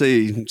was about to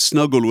say he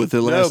snuggled with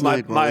it last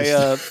night.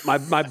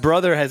 My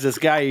brother has this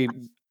guy he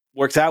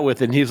works out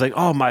with, and he was like,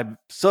 "Oh, my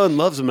son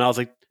loves him." And I was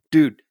like,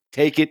 "Dude,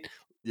 take it,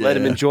 let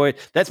him enjoy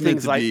it." That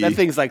thing's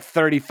like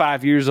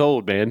 35 years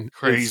old, man.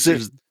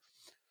 Crazy.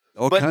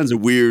 All kinds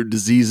of weird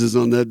diseases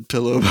on that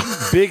pillow.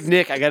 Big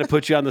Nick, I got to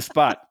put you on the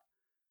spot.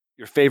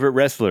 Your favorite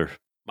wrestler,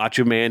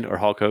 Macho Man or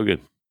Hulk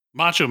Hogan?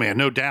 Macho Man,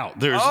 no doubt.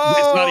 It's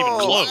not even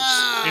close.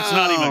 Wow. It's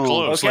not even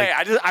close. Okay,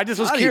 I just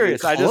was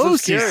curious. I just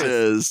was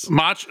curious.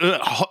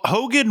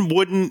 Hogan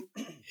wouldn't.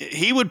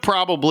 He would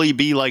probably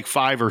be like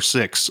 5 or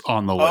 6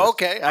 on the list.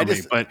 Okay,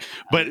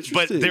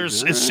 but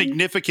there's a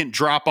significant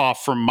drop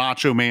off from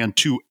Macho Man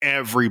to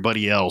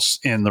everybody else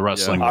in the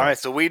wrestling. All right,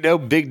 so we know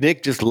Big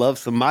Nick just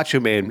loves some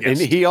Macho Man, and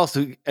he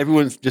also,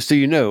 everyone, just so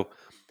you know,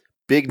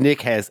 Big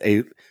Nick has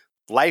a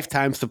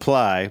lifetime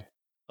supply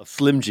of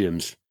Slim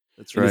Jims.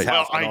 That's right.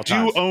 Well, I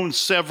do own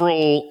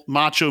several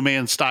Macho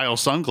Man style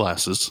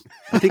sunglasses.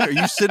 I think, are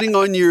you sitting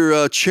on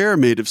your chair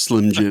made of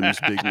Slim Jims,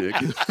 Big Nick?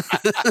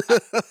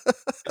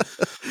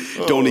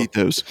 Don't eat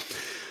those.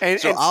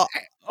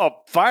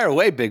 Fire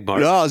away, Big Mark.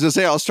 No, I was going to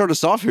say, I'll start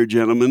us off here,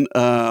 gentlemen.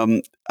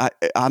 I'm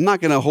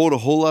not going to hold a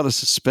whole lot of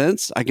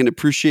suspense. I can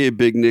appreciate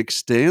Big Nick's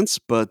stance,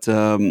 but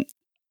to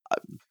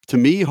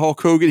me,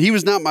 Hulk Hogan, he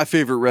was not my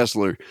favorite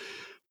wrestler.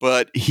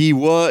 But he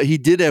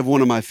did have one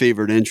of my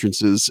favorite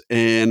entrances,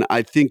 and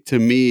I think to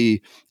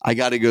me, I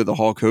got to go the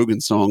Hulk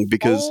Hogan song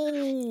because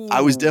I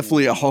was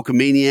definitely a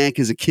Hulkamaniac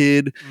as a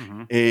kid,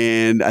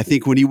 and I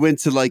think when he went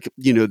to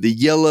the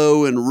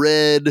yellow and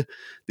red,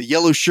 the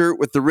yellow shirt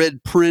with the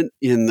red print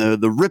and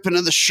the ripping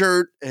of the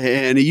shirt,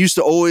 and he used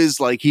to always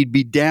he'd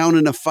be down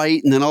in a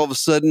fight, and then all of a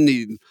sudden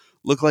he'd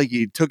looked like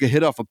he took a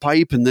hit off a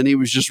pipe, and then he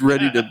was just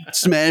ready to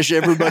smash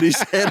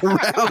everybody's head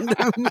around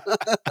him.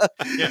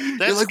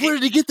 You're like, where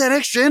did he get that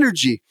extra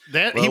energy?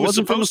 He was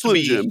supposed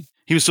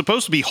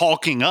to be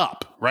hulking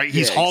up, right?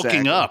 He's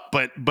hulking up,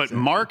 but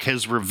Mark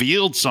has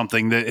revealed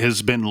something that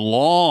has been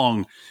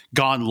gone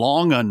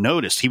long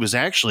unnoticed. He was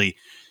actually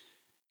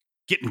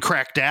getting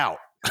cracked out.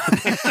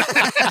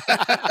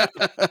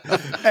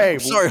 Hey,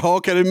 sorry,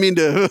 Hulk. I didn't mean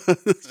to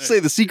say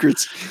the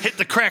secrets. Hit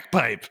the crack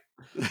pipe.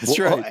 That's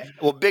right.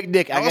 Well, Big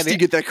Nick, How else do you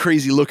get that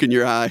crazy look in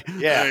your eye?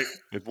 Yeah,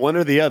 one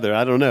or the other.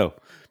 I don't know.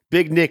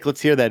 Big Nick,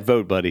 let's hear that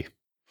vote, buddy.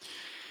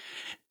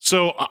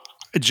 So,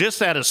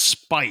 just out of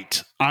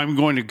spite, I'm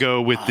going to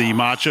go with the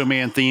Macho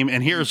Man theme,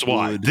 and here's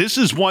why. This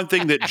is one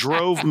thing that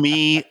drove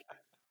me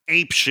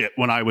apeshit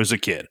when I was a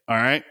kid. All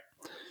right.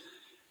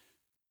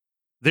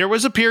 There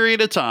was a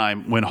period of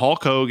time when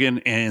Hulk Hogan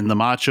and the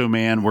Macho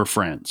Man were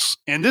friends.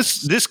 And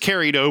this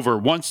carried over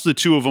once the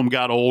two of them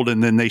got old,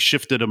 and then they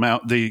shifted them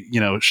out. They,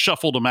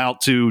 shuffled them out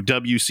to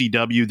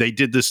WCW. They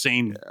did the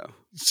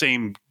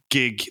same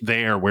gig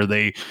there where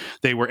they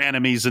were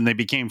enemies and they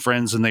became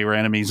friends and they were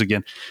enemies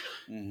again.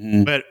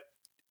 Mm-hmm. But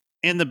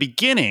in the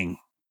beginning,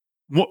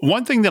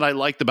 one thing that I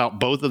liked about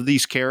both of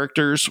these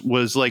characters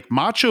was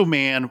Macho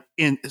Man,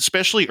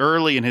 especially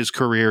early in his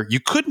career, you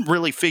couldn't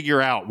really figure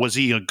out, was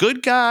he a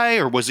good guy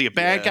or was he a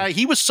bad guy?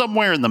 He was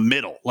somewhere in the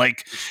middle.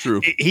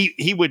 True.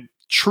 He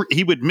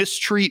would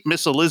mistreat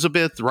Miss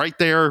Elizabeth right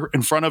there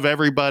in front of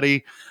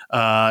everybody.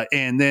 But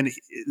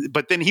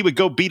then he would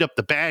go beat up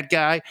the bad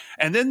guy.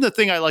 And then the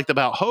thing I liked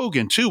about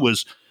Hogan too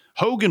was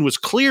Hogan was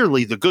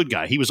clearly the good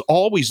guy. He was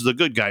always the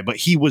good guy, but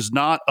he was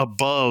not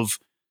above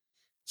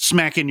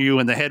smacking you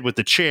in the head with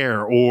the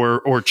chair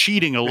or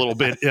cheating a little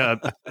bit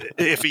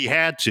if he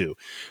had to.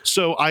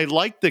 So I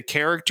liked the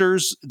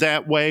characters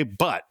that way.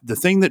 But the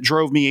thing that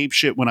drove me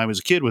apeshit when I was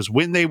a kid was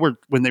when they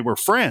were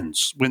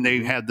friends, when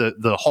they had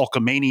the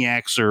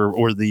Hulkamaniacs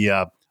or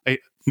the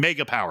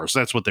Mega Powers.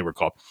 That's what they were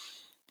called.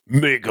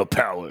 Mega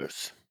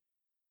Powers.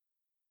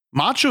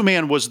 Macho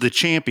Man was the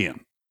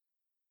champion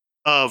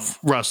of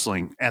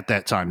wrestling at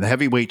that time, the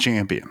heavyweight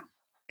champion.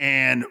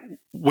 And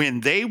when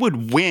they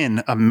would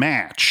win a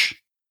match,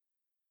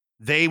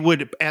 they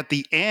would, at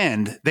the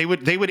end, they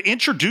would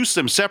introduce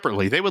them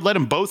separately. They would let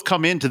them both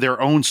come into their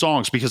own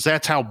songs because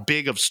that's how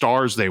big of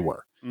stars they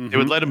were. Mm-hmm. They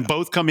would let them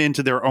both come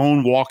into their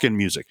own walk-in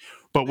music.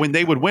 But when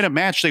they would win a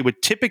match, they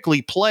would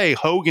typically play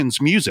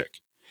Hogan's music.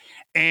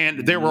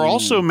 And there were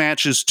also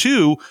matches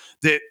too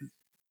that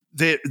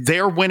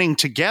they're winning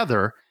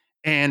together.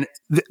 And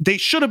they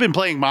should have been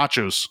playing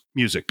Macho's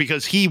music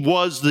because he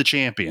was the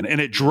champion. And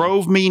it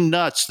drove me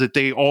nuts that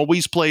they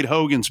always played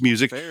Hogan's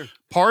music. Fair.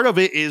 Part of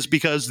it is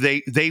because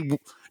they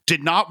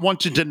did not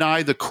want to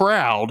deny the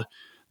crowd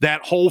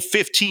that whole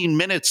 15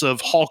 minutes of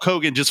Hulk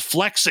Hogan just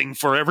flexing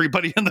for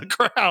everybody in the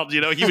crowd.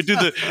 He would do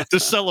the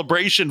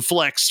celebration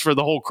flex for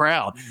the whole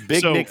crowd.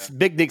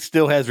 Big Nick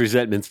still has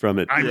resentments from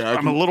it.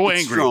 I'm a little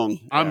angry. Strong.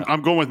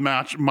 I'm going with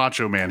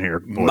Macho Man here.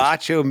 Boys.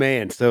 Macho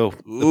Man. So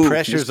the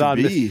pressure's Mr. on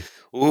B. this.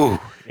 Ooh,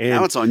 and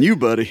now it's on you,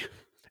 buddy.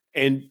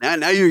 And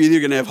now you're either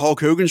going to have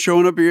Hulk Hogan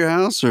showing up at your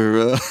house,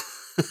 or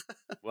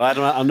well, I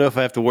don't know if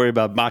I have to worry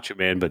about Macho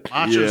Man, but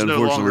Macho's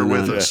no longer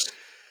with us.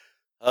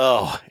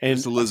 Oh, and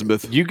It's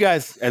Elizabeth. you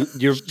guys, and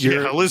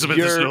Elizabeth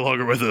is no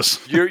longer with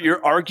us.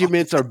 Your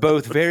arguments are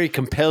both very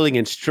compelling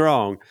and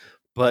strong,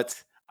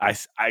 but I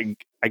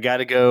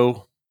gotta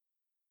go.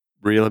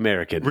 Real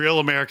American. Real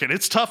American.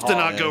 It's tough to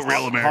not go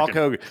Real American. Hulk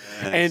Hogan.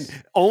 Yes.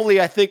 And only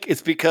I think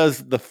it's because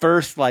the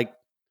first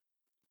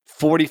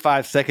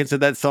 45 seconds of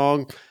that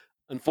song,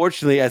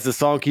 unfortunately, as the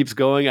song keeps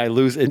going, I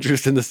lose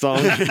interest in the song.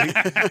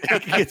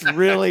 It gets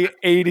really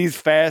 80s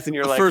fast, and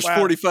you're The like, first wow.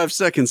 45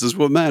 seconds is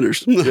what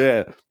matters.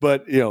 Yeah,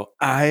 but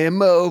I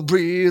am a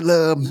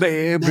real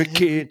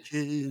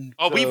American.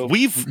 Oh,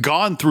 we've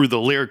gone through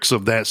the lyrics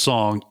of that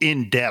song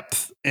in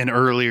depth in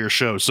earlier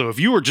shows. So if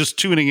you were just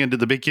tuning into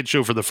the Big Kid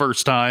Show for the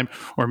first time,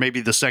 or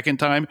maybe the second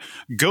time,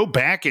 go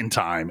back in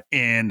time,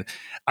 and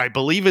I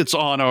believe it's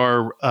on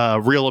our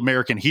Real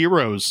American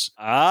Heroes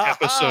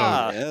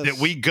episode yes. that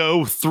we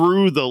go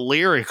through the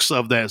lyrics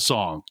of that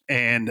song.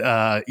 And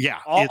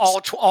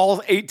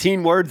all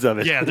 18 words of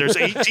it. yeah, there's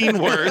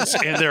 18 words,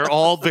 and they're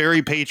all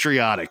very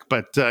patriotic.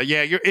 But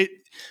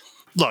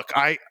look,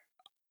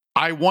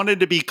 I wanted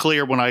to be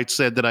clear when I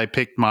said that I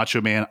picked Macho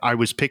Man. I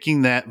was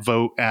picking that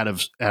vote out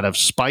of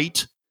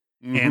spite.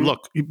 Mm-hmm. And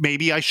look,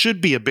 maybe I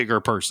should be a bigger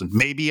person.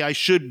 Maybe I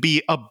should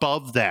be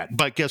above that.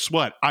 But guess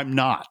what? I'm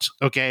not.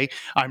 Okay.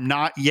 I'm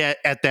not yet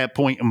at that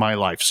point in my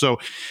life. So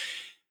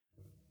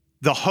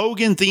the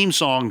Hogan theme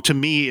song to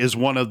me is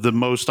one of the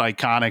most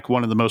iconic,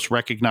 one of the most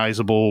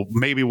recognizable,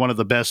 maybe one of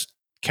the best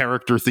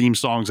character theme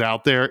songs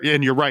out there.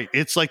 And you're right.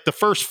 It's like the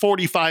first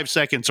 45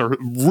 seconds are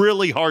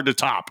really hard to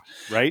top.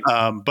 Right.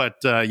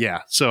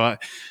 So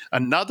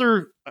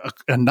another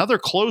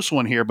close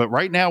one here, but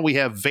right now we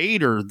have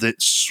Vader that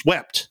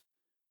swept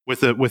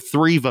with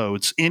 3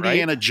 votes.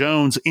 Indiana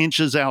Jones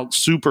inches out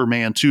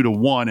Superman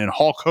 2-1, and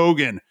Hulk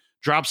Hogan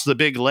drops the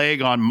big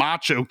leg on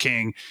Macho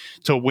King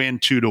to win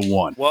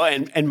 2-1. Well,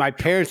 and my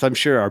parents, I'm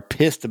sure, are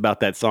pissed about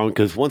that song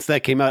because once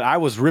that came out, I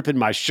was ripping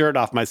my shirt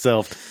off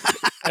myself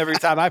every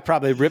time. I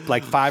probably ripped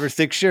 5 or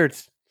 6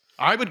 shirts.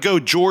 I would go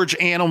George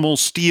Animal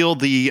steal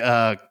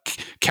the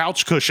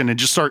couch cushion and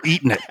just start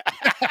eating it.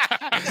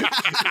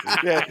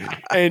 Yeah.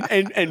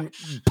 And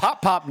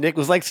Pop Nick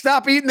was like,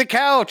 "Stop eating the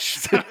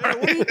couch." What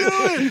are you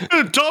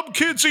doing? Dumb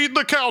kids eating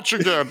the couch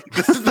again.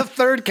 This is the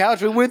 3rd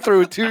couch we went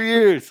through in 2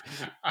 years.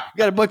 We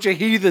got a bunch of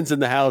heathens in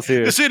the house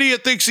here. This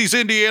idiot thinks he's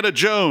Indiana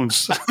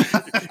Jones.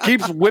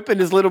 Keeps whipping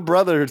his little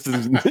brothers.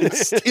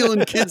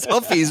 Stealing kids'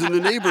 huffies in the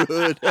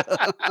neighborhood.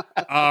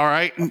 All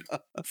right.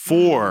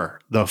 For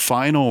the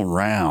final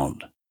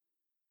round,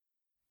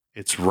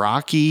 it's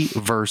Rocky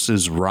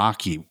versus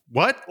Rocky.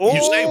 What?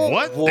 You say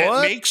what?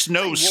 That makes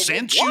no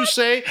sense, you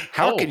say?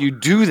 How can you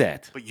do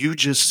that? But you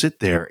just sit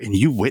there and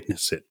you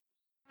witness it.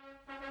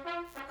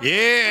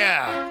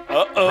 Yeah.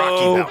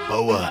 Uh-oh. Rocky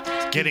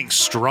Balboa getting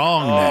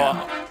strong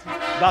now.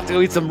 About to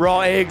go eat some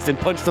raw eggs and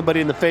punch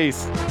somebody in the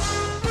face.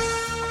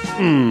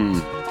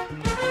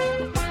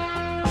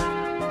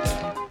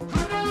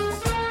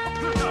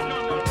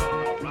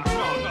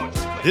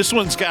 This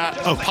one's got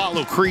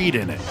Apollo Creed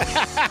in it.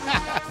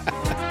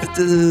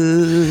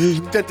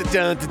 Dun, dun,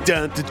 dun,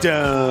 dun, dun,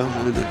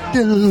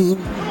 dun.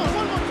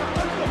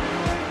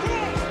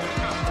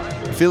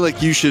 I feel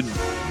like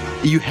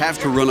you have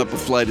to run up a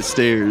flight of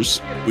stairs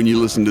when you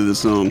listen to this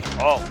song.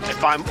 Oh,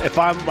 if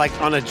I'm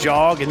on a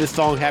jog and this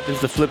song happens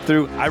to flip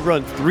through, I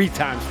run 3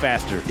 times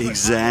faster.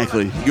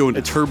 Exactly. You go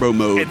into turbo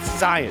mode. It's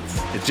science.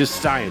 It's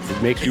just science.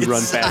 It makes you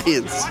run faster.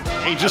 Science.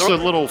 Hey, just a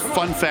little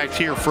fun fact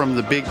here from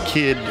the Big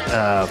Kid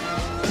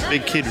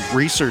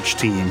research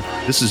team.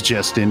 This is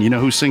just in. You know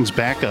who sings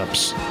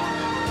backups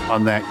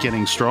on that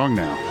Getting Strong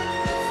Now?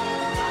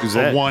 Who's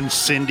that? One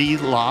Cyndi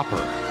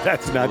Lauper.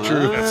 That's not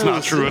true. That's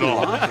not true at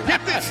all.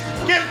 Get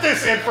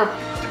this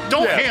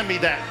Don't hand me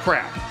that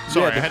crap.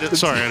 Sorry, I had to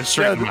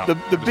straighten out.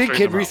 The Big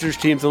Kid research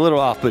team's a little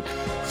off, but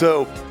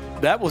so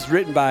that was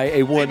written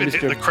by one David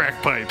hit Mr. the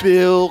crack pipe.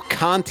 Bill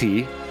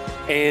Conti,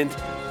 and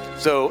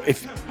so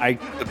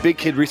the Big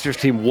Kid research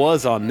team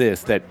was on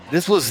this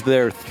was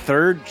their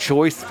 3rd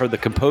choice for the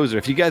composer.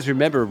 If you guys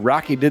remember,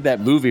 Rocky did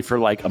that movie for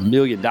 $1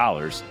 million,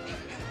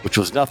 which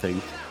was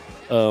nothing.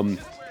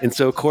 And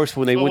so, of course,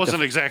 when they It went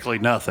wasn't exactly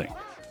nothing.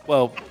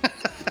 well,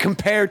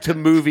 compared to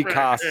movie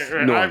costs,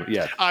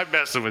 I'm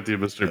messing with you,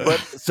 Mr. But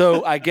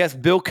so I guess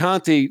Bill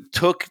Conti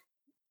took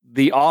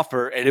the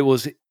offer, and it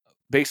was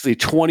basically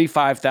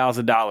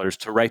 $25,000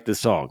 to write this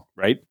song,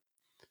 right?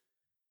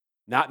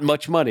 Not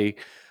much money.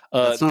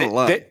 That's not a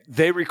lot.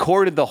 They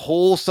recorded the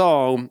whole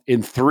song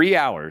in 3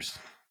 hours.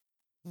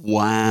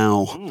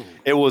 Wow.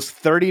 It was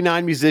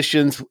 39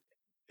 musicians,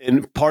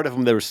 and part of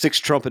them, there were 6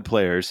 trumpet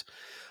players.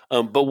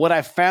 But what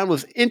I found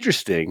was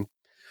interesting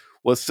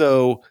was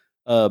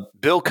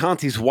Bill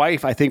Conti's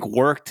wife, I think,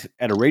 worked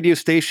at a radio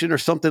station or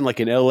something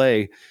in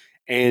LA.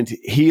 And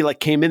he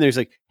came in there. He's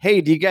like,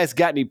 "Hey, do you guys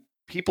got any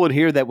people in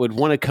here that would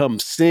want to come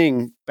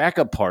sing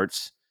backup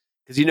parts?"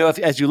 Because,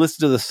 as you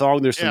listen to the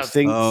song, there's some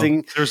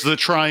sing. There's the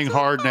trying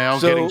hard now,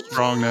 getting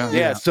strong now.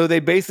 Yeah. So they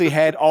basically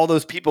had all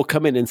those people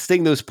come in and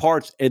sing those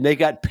parts, and they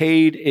got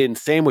paid in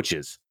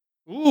sandwiches.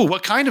 Ooh,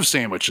 what kind of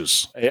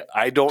sandwiches?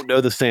 I don't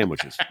know the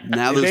sandwiches.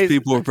 Now those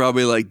people are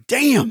probably like,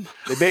 "Damn!"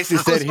 They basically I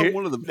was said on here.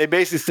 one of them. They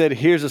basically said,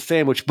 "Here's a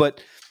sandwich."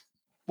 But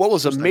what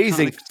was Most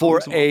amazing iconic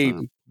for songs of all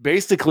time.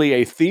 basically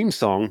a theme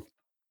song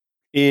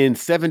in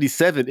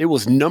 '77, it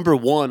was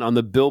 #1 on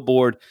the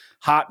Billboard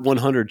Hot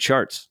 100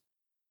 charts.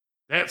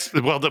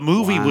 The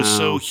movie was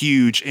so Wow.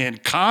 huge,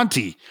 and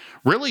Conti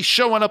really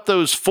showing up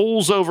those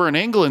fools over in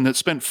England that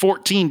spent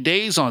 14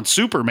 days on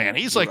Superman.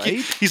 He's like,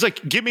 Right? he's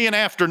like, give me an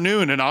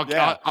afternoon, and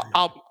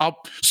I'll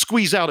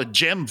squeeze out a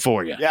gem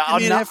for you. Yeah,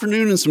 Give me an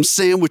afternoon and some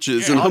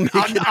sandwiches, and I'll make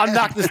it. I'll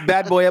knock this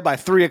bad boy up by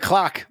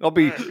 3:00. I'll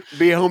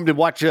be home to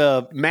watch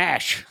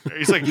MASH.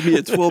 He's like, Give me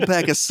a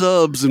 12-pack of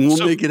subs, and we'll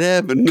So, make it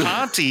happen.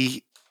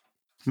 Conti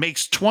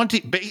makes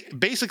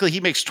basically he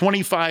makes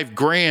 25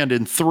 grand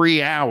in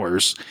 3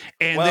 hours,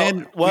 and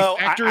then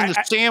factor in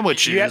the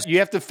sandwiches. You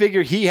have to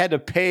figure he had to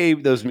pay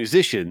those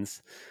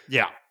musicians.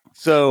 Yeah.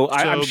 So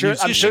I'm sure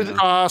musician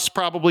costs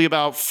probably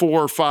about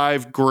 4 or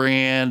 5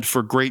 grand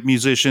for great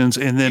musicians,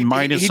 and then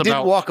minus he didn't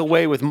about walk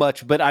away with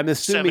much, but I'm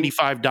assuming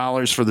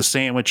 $75 for the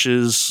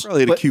sandwiches.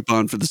 Probably had a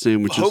coupon for the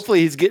sandwiches. hopefully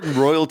he's getting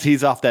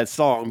royalties off that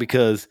song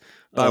because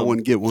Buy one,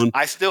 get one.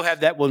 I still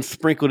have that one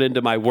sprinkled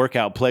into my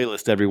workout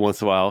playlist every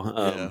once in a while.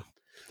 Yeah.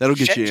 That'll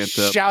get you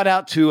amped up. Shout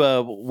out to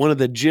one of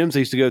the gyms I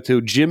used to go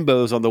to,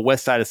 Jimbo's on the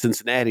west side of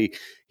Cincinnati.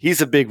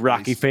 He's a big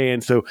Rocky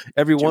fan. So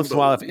every once in a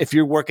while, if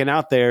you're working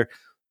out there,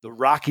 the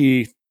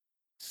Rocky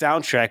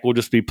soundtrack will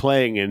just be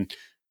playing, and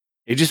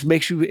it just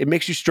makes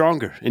you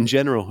stronger in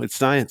general. It's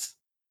science.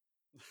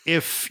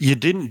 If you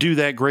didn't do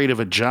that great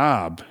of a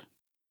job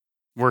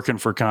working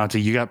for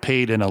Conti, you got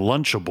paid in a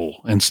Lunchable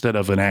instead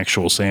of an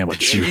actual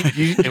sandwich.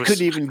 You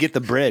couldn't even get the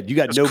bread. You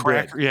got no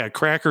bread. Yeah,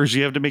 crackers.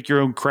 You have to make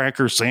your own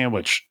cracker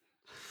sandwich.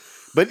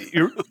 But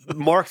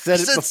Mark said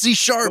it Said before. C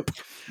sharp.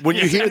 When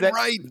you hear that,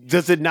 right.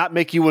 does it not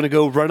make you want to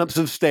go run up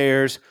some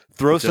stairs,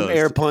 throw some does.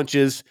 air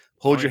punches,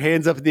 hold your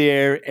hands up in the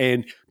air,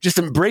 and just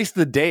embrace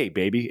the day,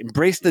 baby?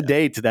 Embrace the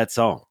day to that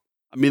song.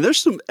 I mean, there's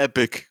some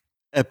epic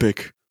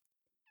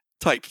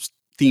type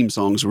theme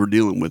songs we're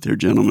dealing with here,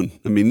 gentlemen.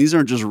 I mean, these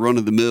aren't just run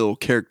of the mill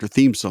character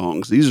theme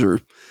songs. These are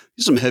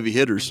some heavy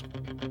hitters.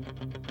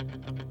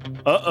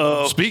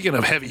 Uh-oh. Speaking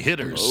of heavy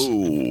hitters,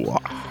 Oh,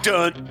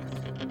 Dun.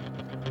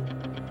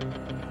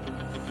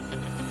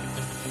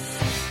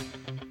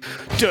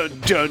 Dun,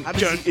 dun, how dun.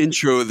 does the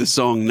intro of the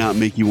song not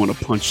make you want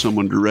to punch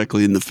someone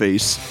directly in the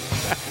face?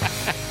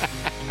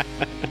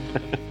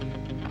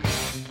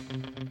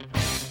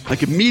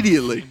 Like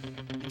immediately,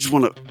 you just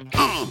want to.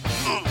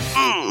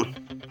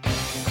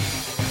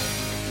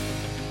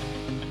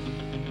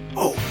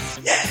 Oh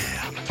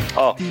yeah!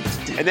 Oh,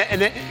 and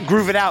then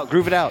groove it out.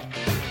 Groove it out.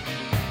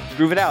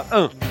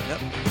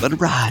 Let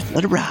it ride.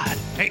 Let it ride.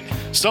 hey,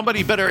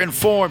 somebody better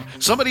inform.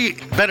 Somebody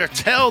better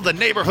tell the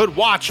neighborhood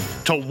watch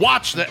to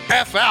watch the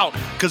F out,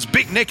 because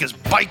Big Nick is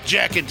bike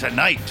jacking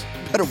tonight.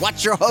 Better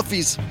watch your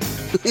huffies.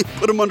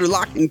 Put them under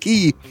lock and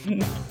key.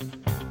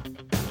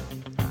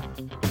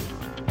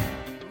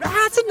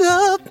 Rising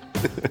up.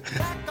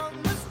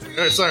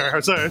 Sorry, I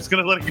was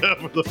gonna let it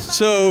go.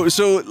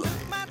 So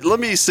let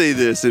me say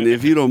this, and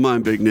if you don't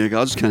mind, Big Nick,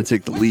 I'll just kind of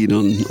take the lead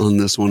on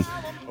this one.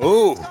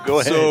 Oh, go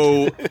ahead.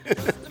 So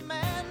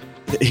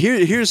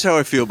here's how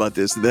I feel about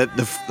this. That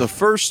the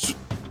first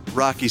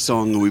Rocky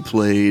song that we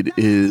played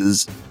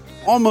is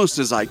almost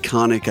as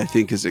iconic, I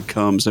think, as it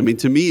comes. I mean,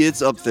 to me,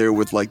 it's up there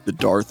with like the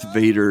Darth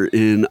Vader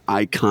in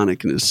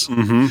iconicness.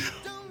 Mm-hmm.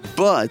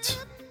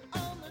 But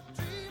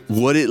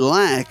what it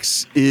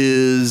lacks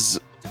is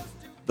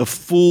the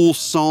full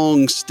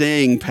song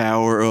staying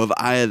power of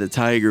Eye of the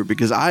Tiger,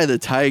 because Eye of the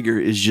Tiger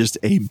is just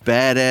a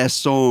badass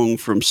song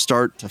from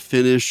start to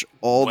finish,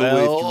 all the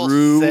way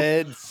through.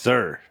 Said,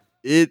 sir.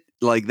 It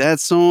like that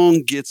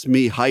song gets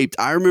me hyped.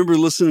 I remember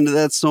listening to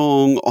that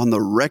song on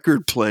the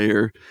record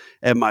player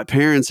at my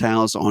parents'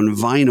 house on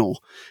vinyl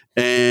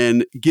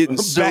and getting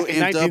so Back in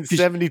amped up.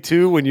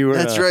 1972 when you were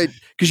That's right,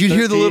 because you'd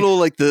hear the 13. little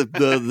like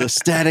the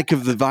static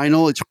of the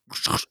vinyl. It's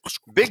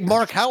Big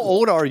Mark, how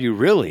old are you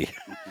really?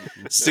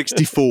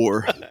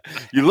 64.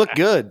 You look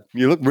good.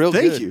 You look real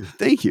good.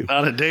 Thank you.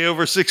 Not a day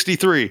over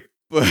 63.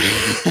 But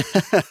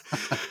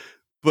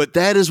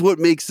that is what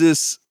makes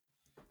this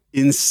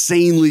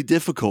insanely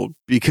difficult,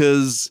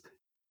 because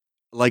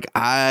like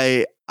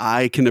I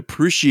can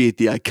appreciate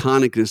the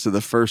iconicness of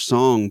the first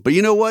song, but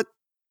you know what?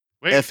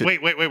 Wait.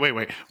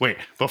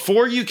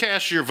 Before you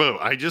cast your vote,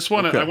 I just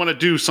want to Okay. I want to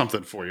do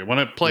something for you. I want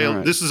to play. All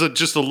right. This is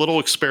just a little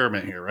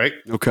experiment here, right?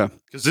 Okay.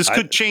 Because this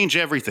could change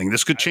everything.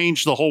 This could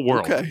change the whole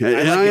world. Okay.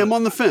 And I am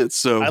on the fence,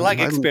 so I like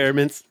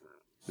experiments.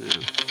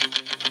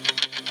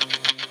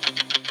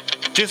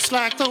 Just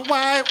like the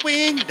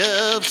white-winged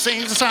dove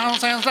sings a song,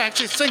 sounds like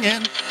she's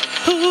singing.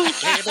 Who,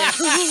 baby,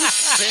 who,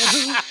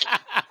 said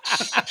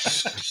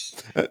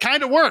who?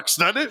 Kind of works,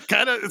 doesn't it?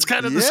 It's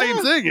kind of the same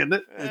Yeah. thing, isn't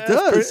it? It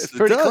does. It's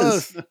pretty It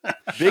does. close.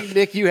 Big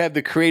Nick, you have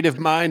the creative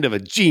mind of a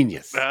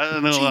genius. I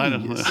don't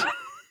know.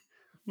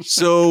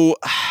 So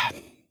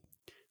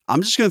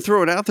I'm just going to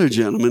throw it out there,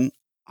 gentlemen.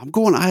 I'm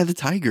going Eye of the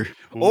Tiger.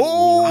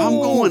 Oh, I'm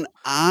going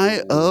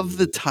Eye of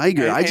the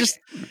Tiger.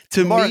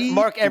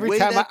 Mark, every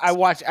time I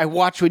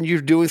watch when you're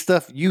doing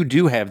stuff, you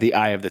do have the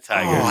Eye of the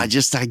Tiger. Oh, I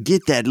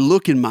get that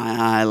look in my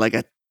eye like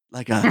a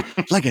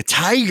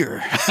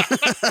tiger.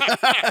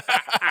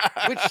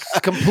 Which,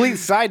 complete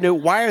side note,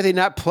 why are they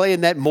not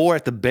playing that more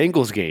at the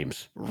Bengals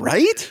games?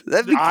 Right?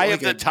 That'd be Eye of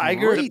the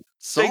Tiger.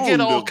 They get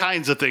all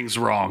kinds of things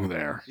wrong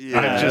there.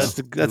 Yeah, that's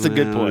a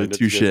good point.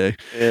 Touche.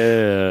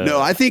 Yeah.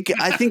 No, I think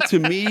to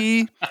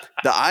me,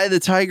 the Eye of the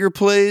Tiger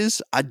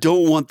plays. I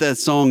don't want that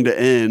song to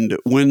end.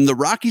 When the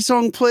Rocky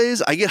song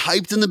plays, I get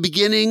hyped in the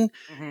beginning,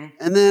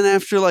 and then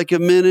after like a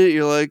minute,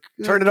 you're like,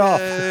 turn it off.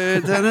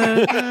 Okay,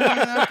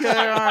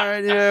 all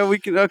right, yeah, we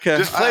can. Okay,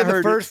 just play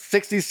the first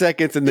 60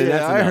 seconds, and then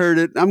that's enough. I heard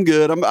it. I'm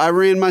good. I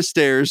ran my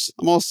stairs.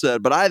 I'm all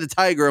set. But Eye of the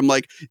Tiger, I'm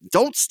like,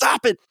 don't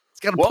stop it.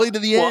 Got to play to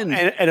the end.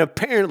 And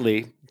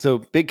apparently, so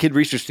Big Kid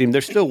Research Team,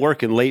 they're still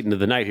working late into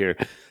the night here,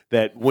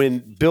 that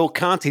when Bill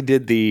Conti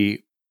did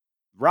the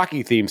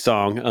Rocky theme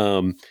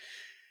song,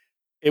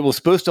 it was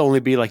supposed to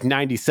only be like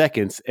 90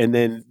 seconds. And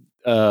then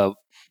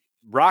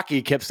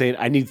Rocky kept saying,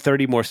 I need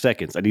 30 more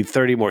seconds. I need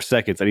 30 more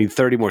seconds. I need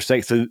 30 more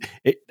seconds. So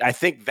I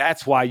think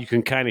that's why you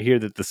can kind of hear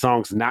that the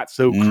song's not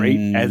so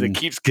great as it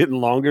keeps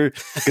getting longer,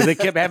 because they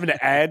kept having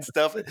to add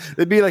stuff.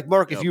 It'd be like,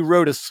 Mark, if you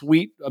wrote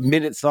a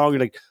minute song, you're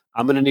like,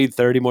 I'm going to need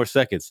 30 more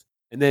seconds.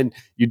 And then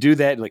you do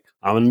that, and like,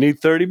 I'm going to need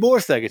 30 more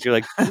seconds. You're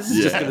like, this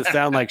is just going to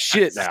sound like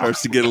shit now.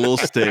 Starts to get a little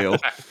stale.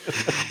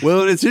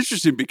 Well, it's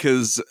interesting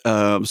because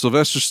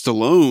Sylvester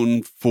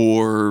Stallone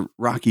for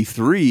Rocky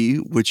 3,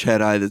 which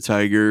had Eye of the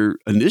Tiger,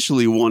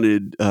 initially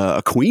wanted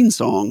a Queen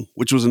song,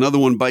 which was another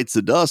one, Bites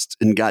the Dust,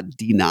 and got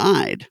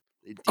denied.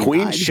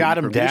 Queen shot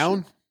him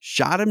down?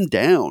 Shot him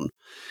down.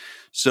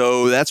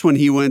 So that's when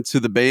he went to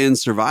the band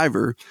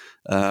Survivor,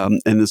 and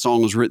the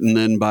song was written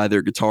then by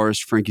their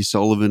guitarist Frankie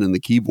Sullivan and the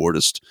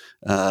keyboardist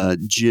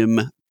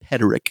Jim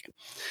Pederick.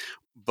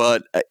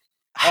 But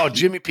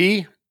Jimmy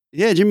P.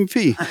 Yeah, Jimmy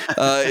P.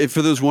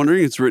 For those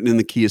wondering, it's written in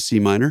the key of C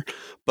minor.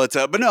 But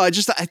no, I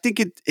think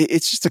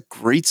it's just a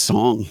great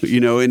song,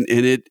 and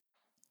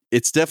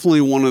it's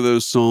definitely one of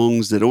those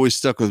songs that always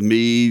stuck with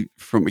me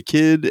from a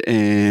kid.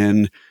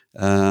 And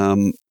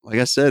like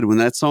I said, when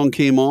that song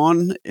came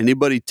on,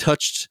 anybody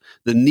touched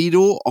the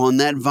needle on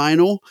that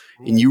vinyl,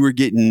 and you were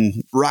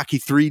getting Rocky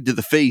 3 to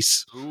the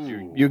face.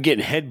 Ooh. You're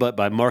getting headbutt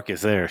by Marcus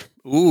there.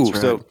 Ooh, right.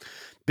 So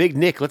Big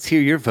Nick, let's hear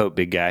your vote,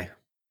 big guy.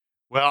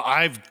 Well,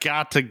 I've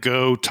got to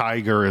go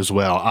Tiger as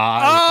well.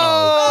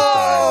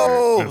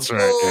 Tiger. That's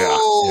right.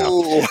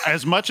 Yeah.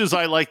 As much as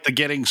I like the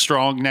Getting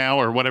Strong Now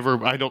or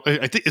whatever, I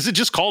think, is it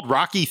just called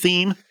Rocky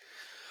Theme?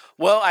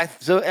 Well, I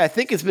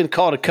think it's been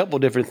called a couple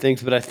different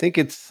things, but I think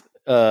it's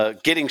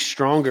Getting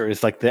Stronger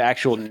is like the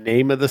actual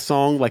name of the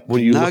song. Like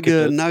when you not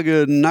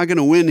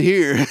gonna win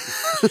here.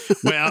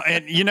 Well,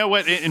 and you know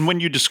what? And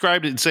when you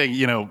described it, saying,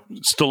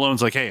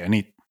 Stallone's like,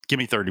 hey, give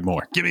me 30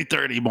 more. Give me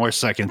 30 more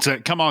seconds.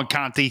 Come on,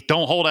 Conti.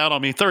 Don't hold out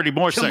on me. 30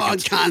 more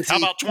seconds. Come on, Conti. How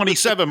about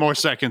 27 more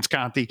seconds,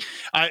 Conti?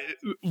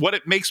 What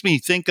it makes me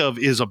think of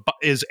is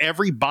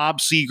every Bob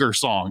Seger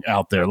song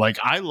out there. Like,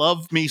 I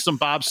love me some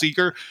Bob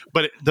Seger,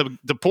 but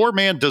the poor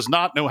man does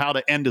not know how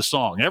to end a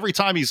song. Every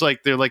time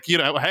they're like,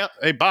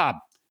 hey, Bob,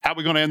 how are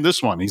we going to end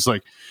this one? He's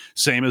like,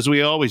 same as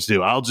we always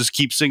do. I'll just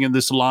keep singing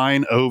this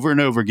line over and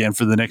over again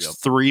for the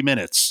next 3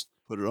 minutes.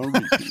 Put it on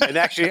repeat. And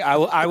actually,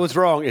 I was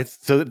wrong. I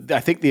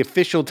think the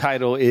official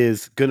title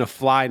is Gonna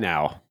Fly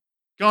Now.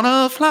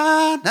 Gonna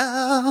fly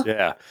now.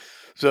 Yeah.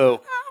 So,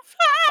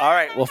 all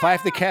right. Well, if I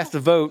have to cast a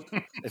vote,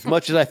 as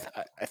much as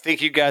I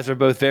think you guys are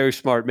both very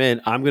smart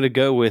men, I'm going to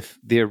go with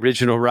the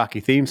original Rocky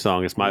theme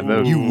song as my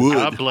vote. You would.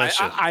 God bless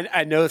you.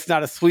 I know it's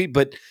not a sweet,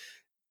 but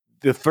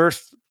the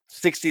first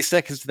 60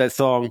 seconds of that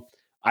song,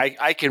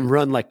 I can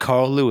run like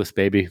Carl Lewis,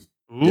 baby.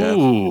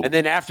 Ooh. And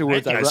then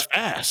afterwards, that guy's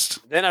fast.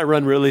 Then I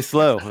run really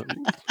slow.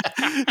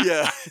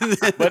 Yeah.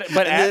 But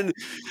then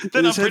his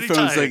I'm pretty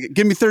headphones tired. like,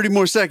 give me 30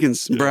 more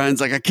seconds. And Brian's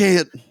like, I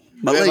can't.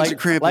 My legs are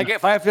cramping. Like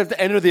if I have to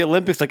enter the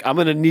Olympics, like I'm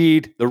going to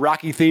need the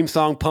Rocky theme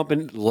song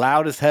pumping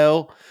loud as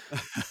hell.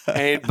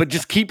 But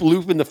just keep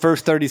looping the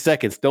first 30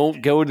 seconds.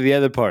 Don't go to the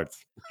other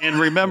parts. And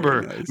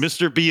remember,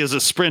 Mr. B is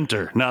a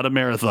sprinter, not a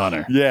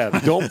marathoner. Yeah.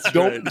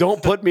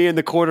 Don't put me in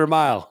the quarter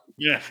mile.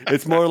 Yeah.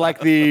 It's more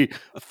like the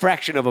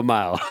fraction of a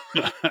mile.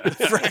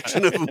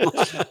 Fraction of a mile.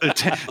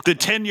 The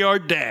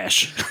 10-yard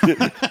dash.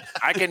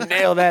 I can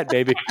nail that,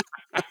 baby.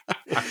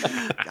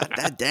 Got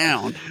that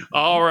down.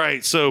 All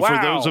right. So for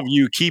those of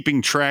you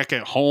keeping track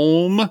at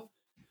home,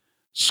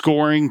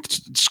 scoring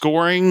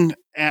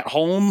at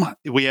home,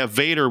 we have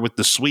Vader with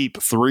the sweep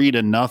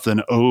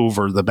 3-0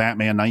 over the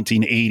Batman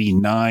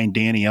 1989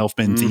 Danny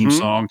Elfman theme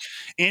song.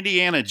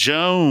 Indiana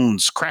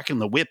Jones cracking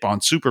the whip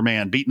on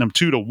Superman, beating him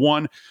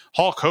 2-1.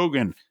 Hulk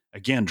Hogan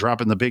again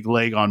dropping the big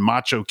leg on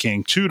Macho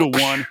King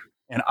 2-1.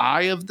 And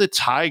Eye of the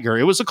Tiger,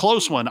 it was a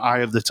close one. Eye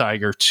of the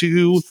Tiger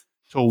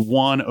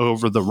 2-1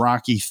 over the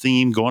Rocky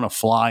theme. Going to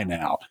fly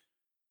now.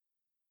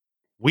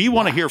 We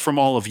want to hear from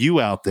all of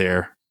you out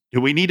there. Do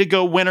we need to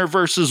go winner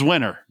versus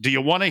winner? Do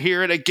you want to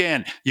hear it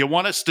again? You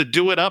want us to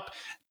do it up?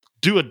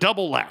 do a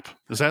double lap.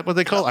 Is that what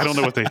they call it? I don't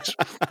know what they.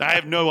 I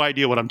have no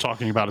idea what I'm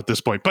talking about at this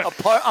point. But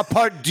a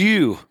part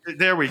due.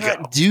 There we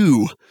go.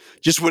 Do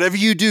just whatever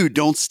you do.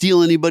 Don't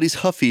steal anybody's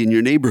Huffy in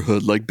your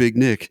neighborhood like Big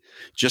Nick.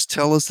 Just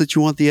tell us that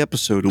you want the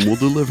episode, and we'll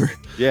deliver.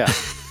 Yeah.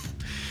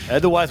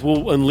 Otherwise,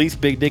 we'll unleash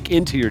Big Nick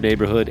into your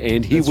neighborhood,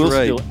 and he will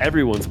steal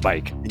everyone's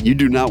bike. You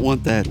do not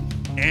want that.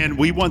 And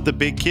we want the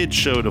Big Kids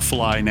Show to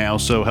fly now,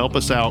 so help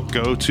us out.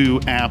 Go to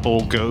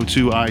Apple, go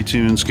to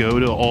iTunes, go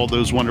to all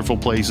those wonderful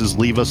places.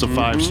 Leave us a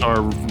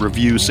 5-star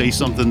review. Say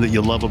something that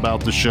you love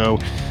about the show.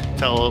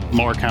 Tell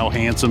Mark how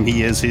handsome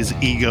he is. His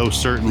ego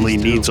certainly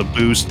needs a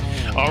boost.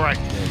 All right.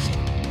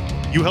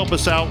 You help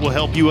us out, we'll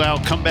help you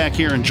out. Come back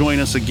here and join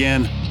us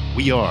again.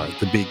 We are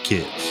the Big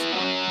Kids.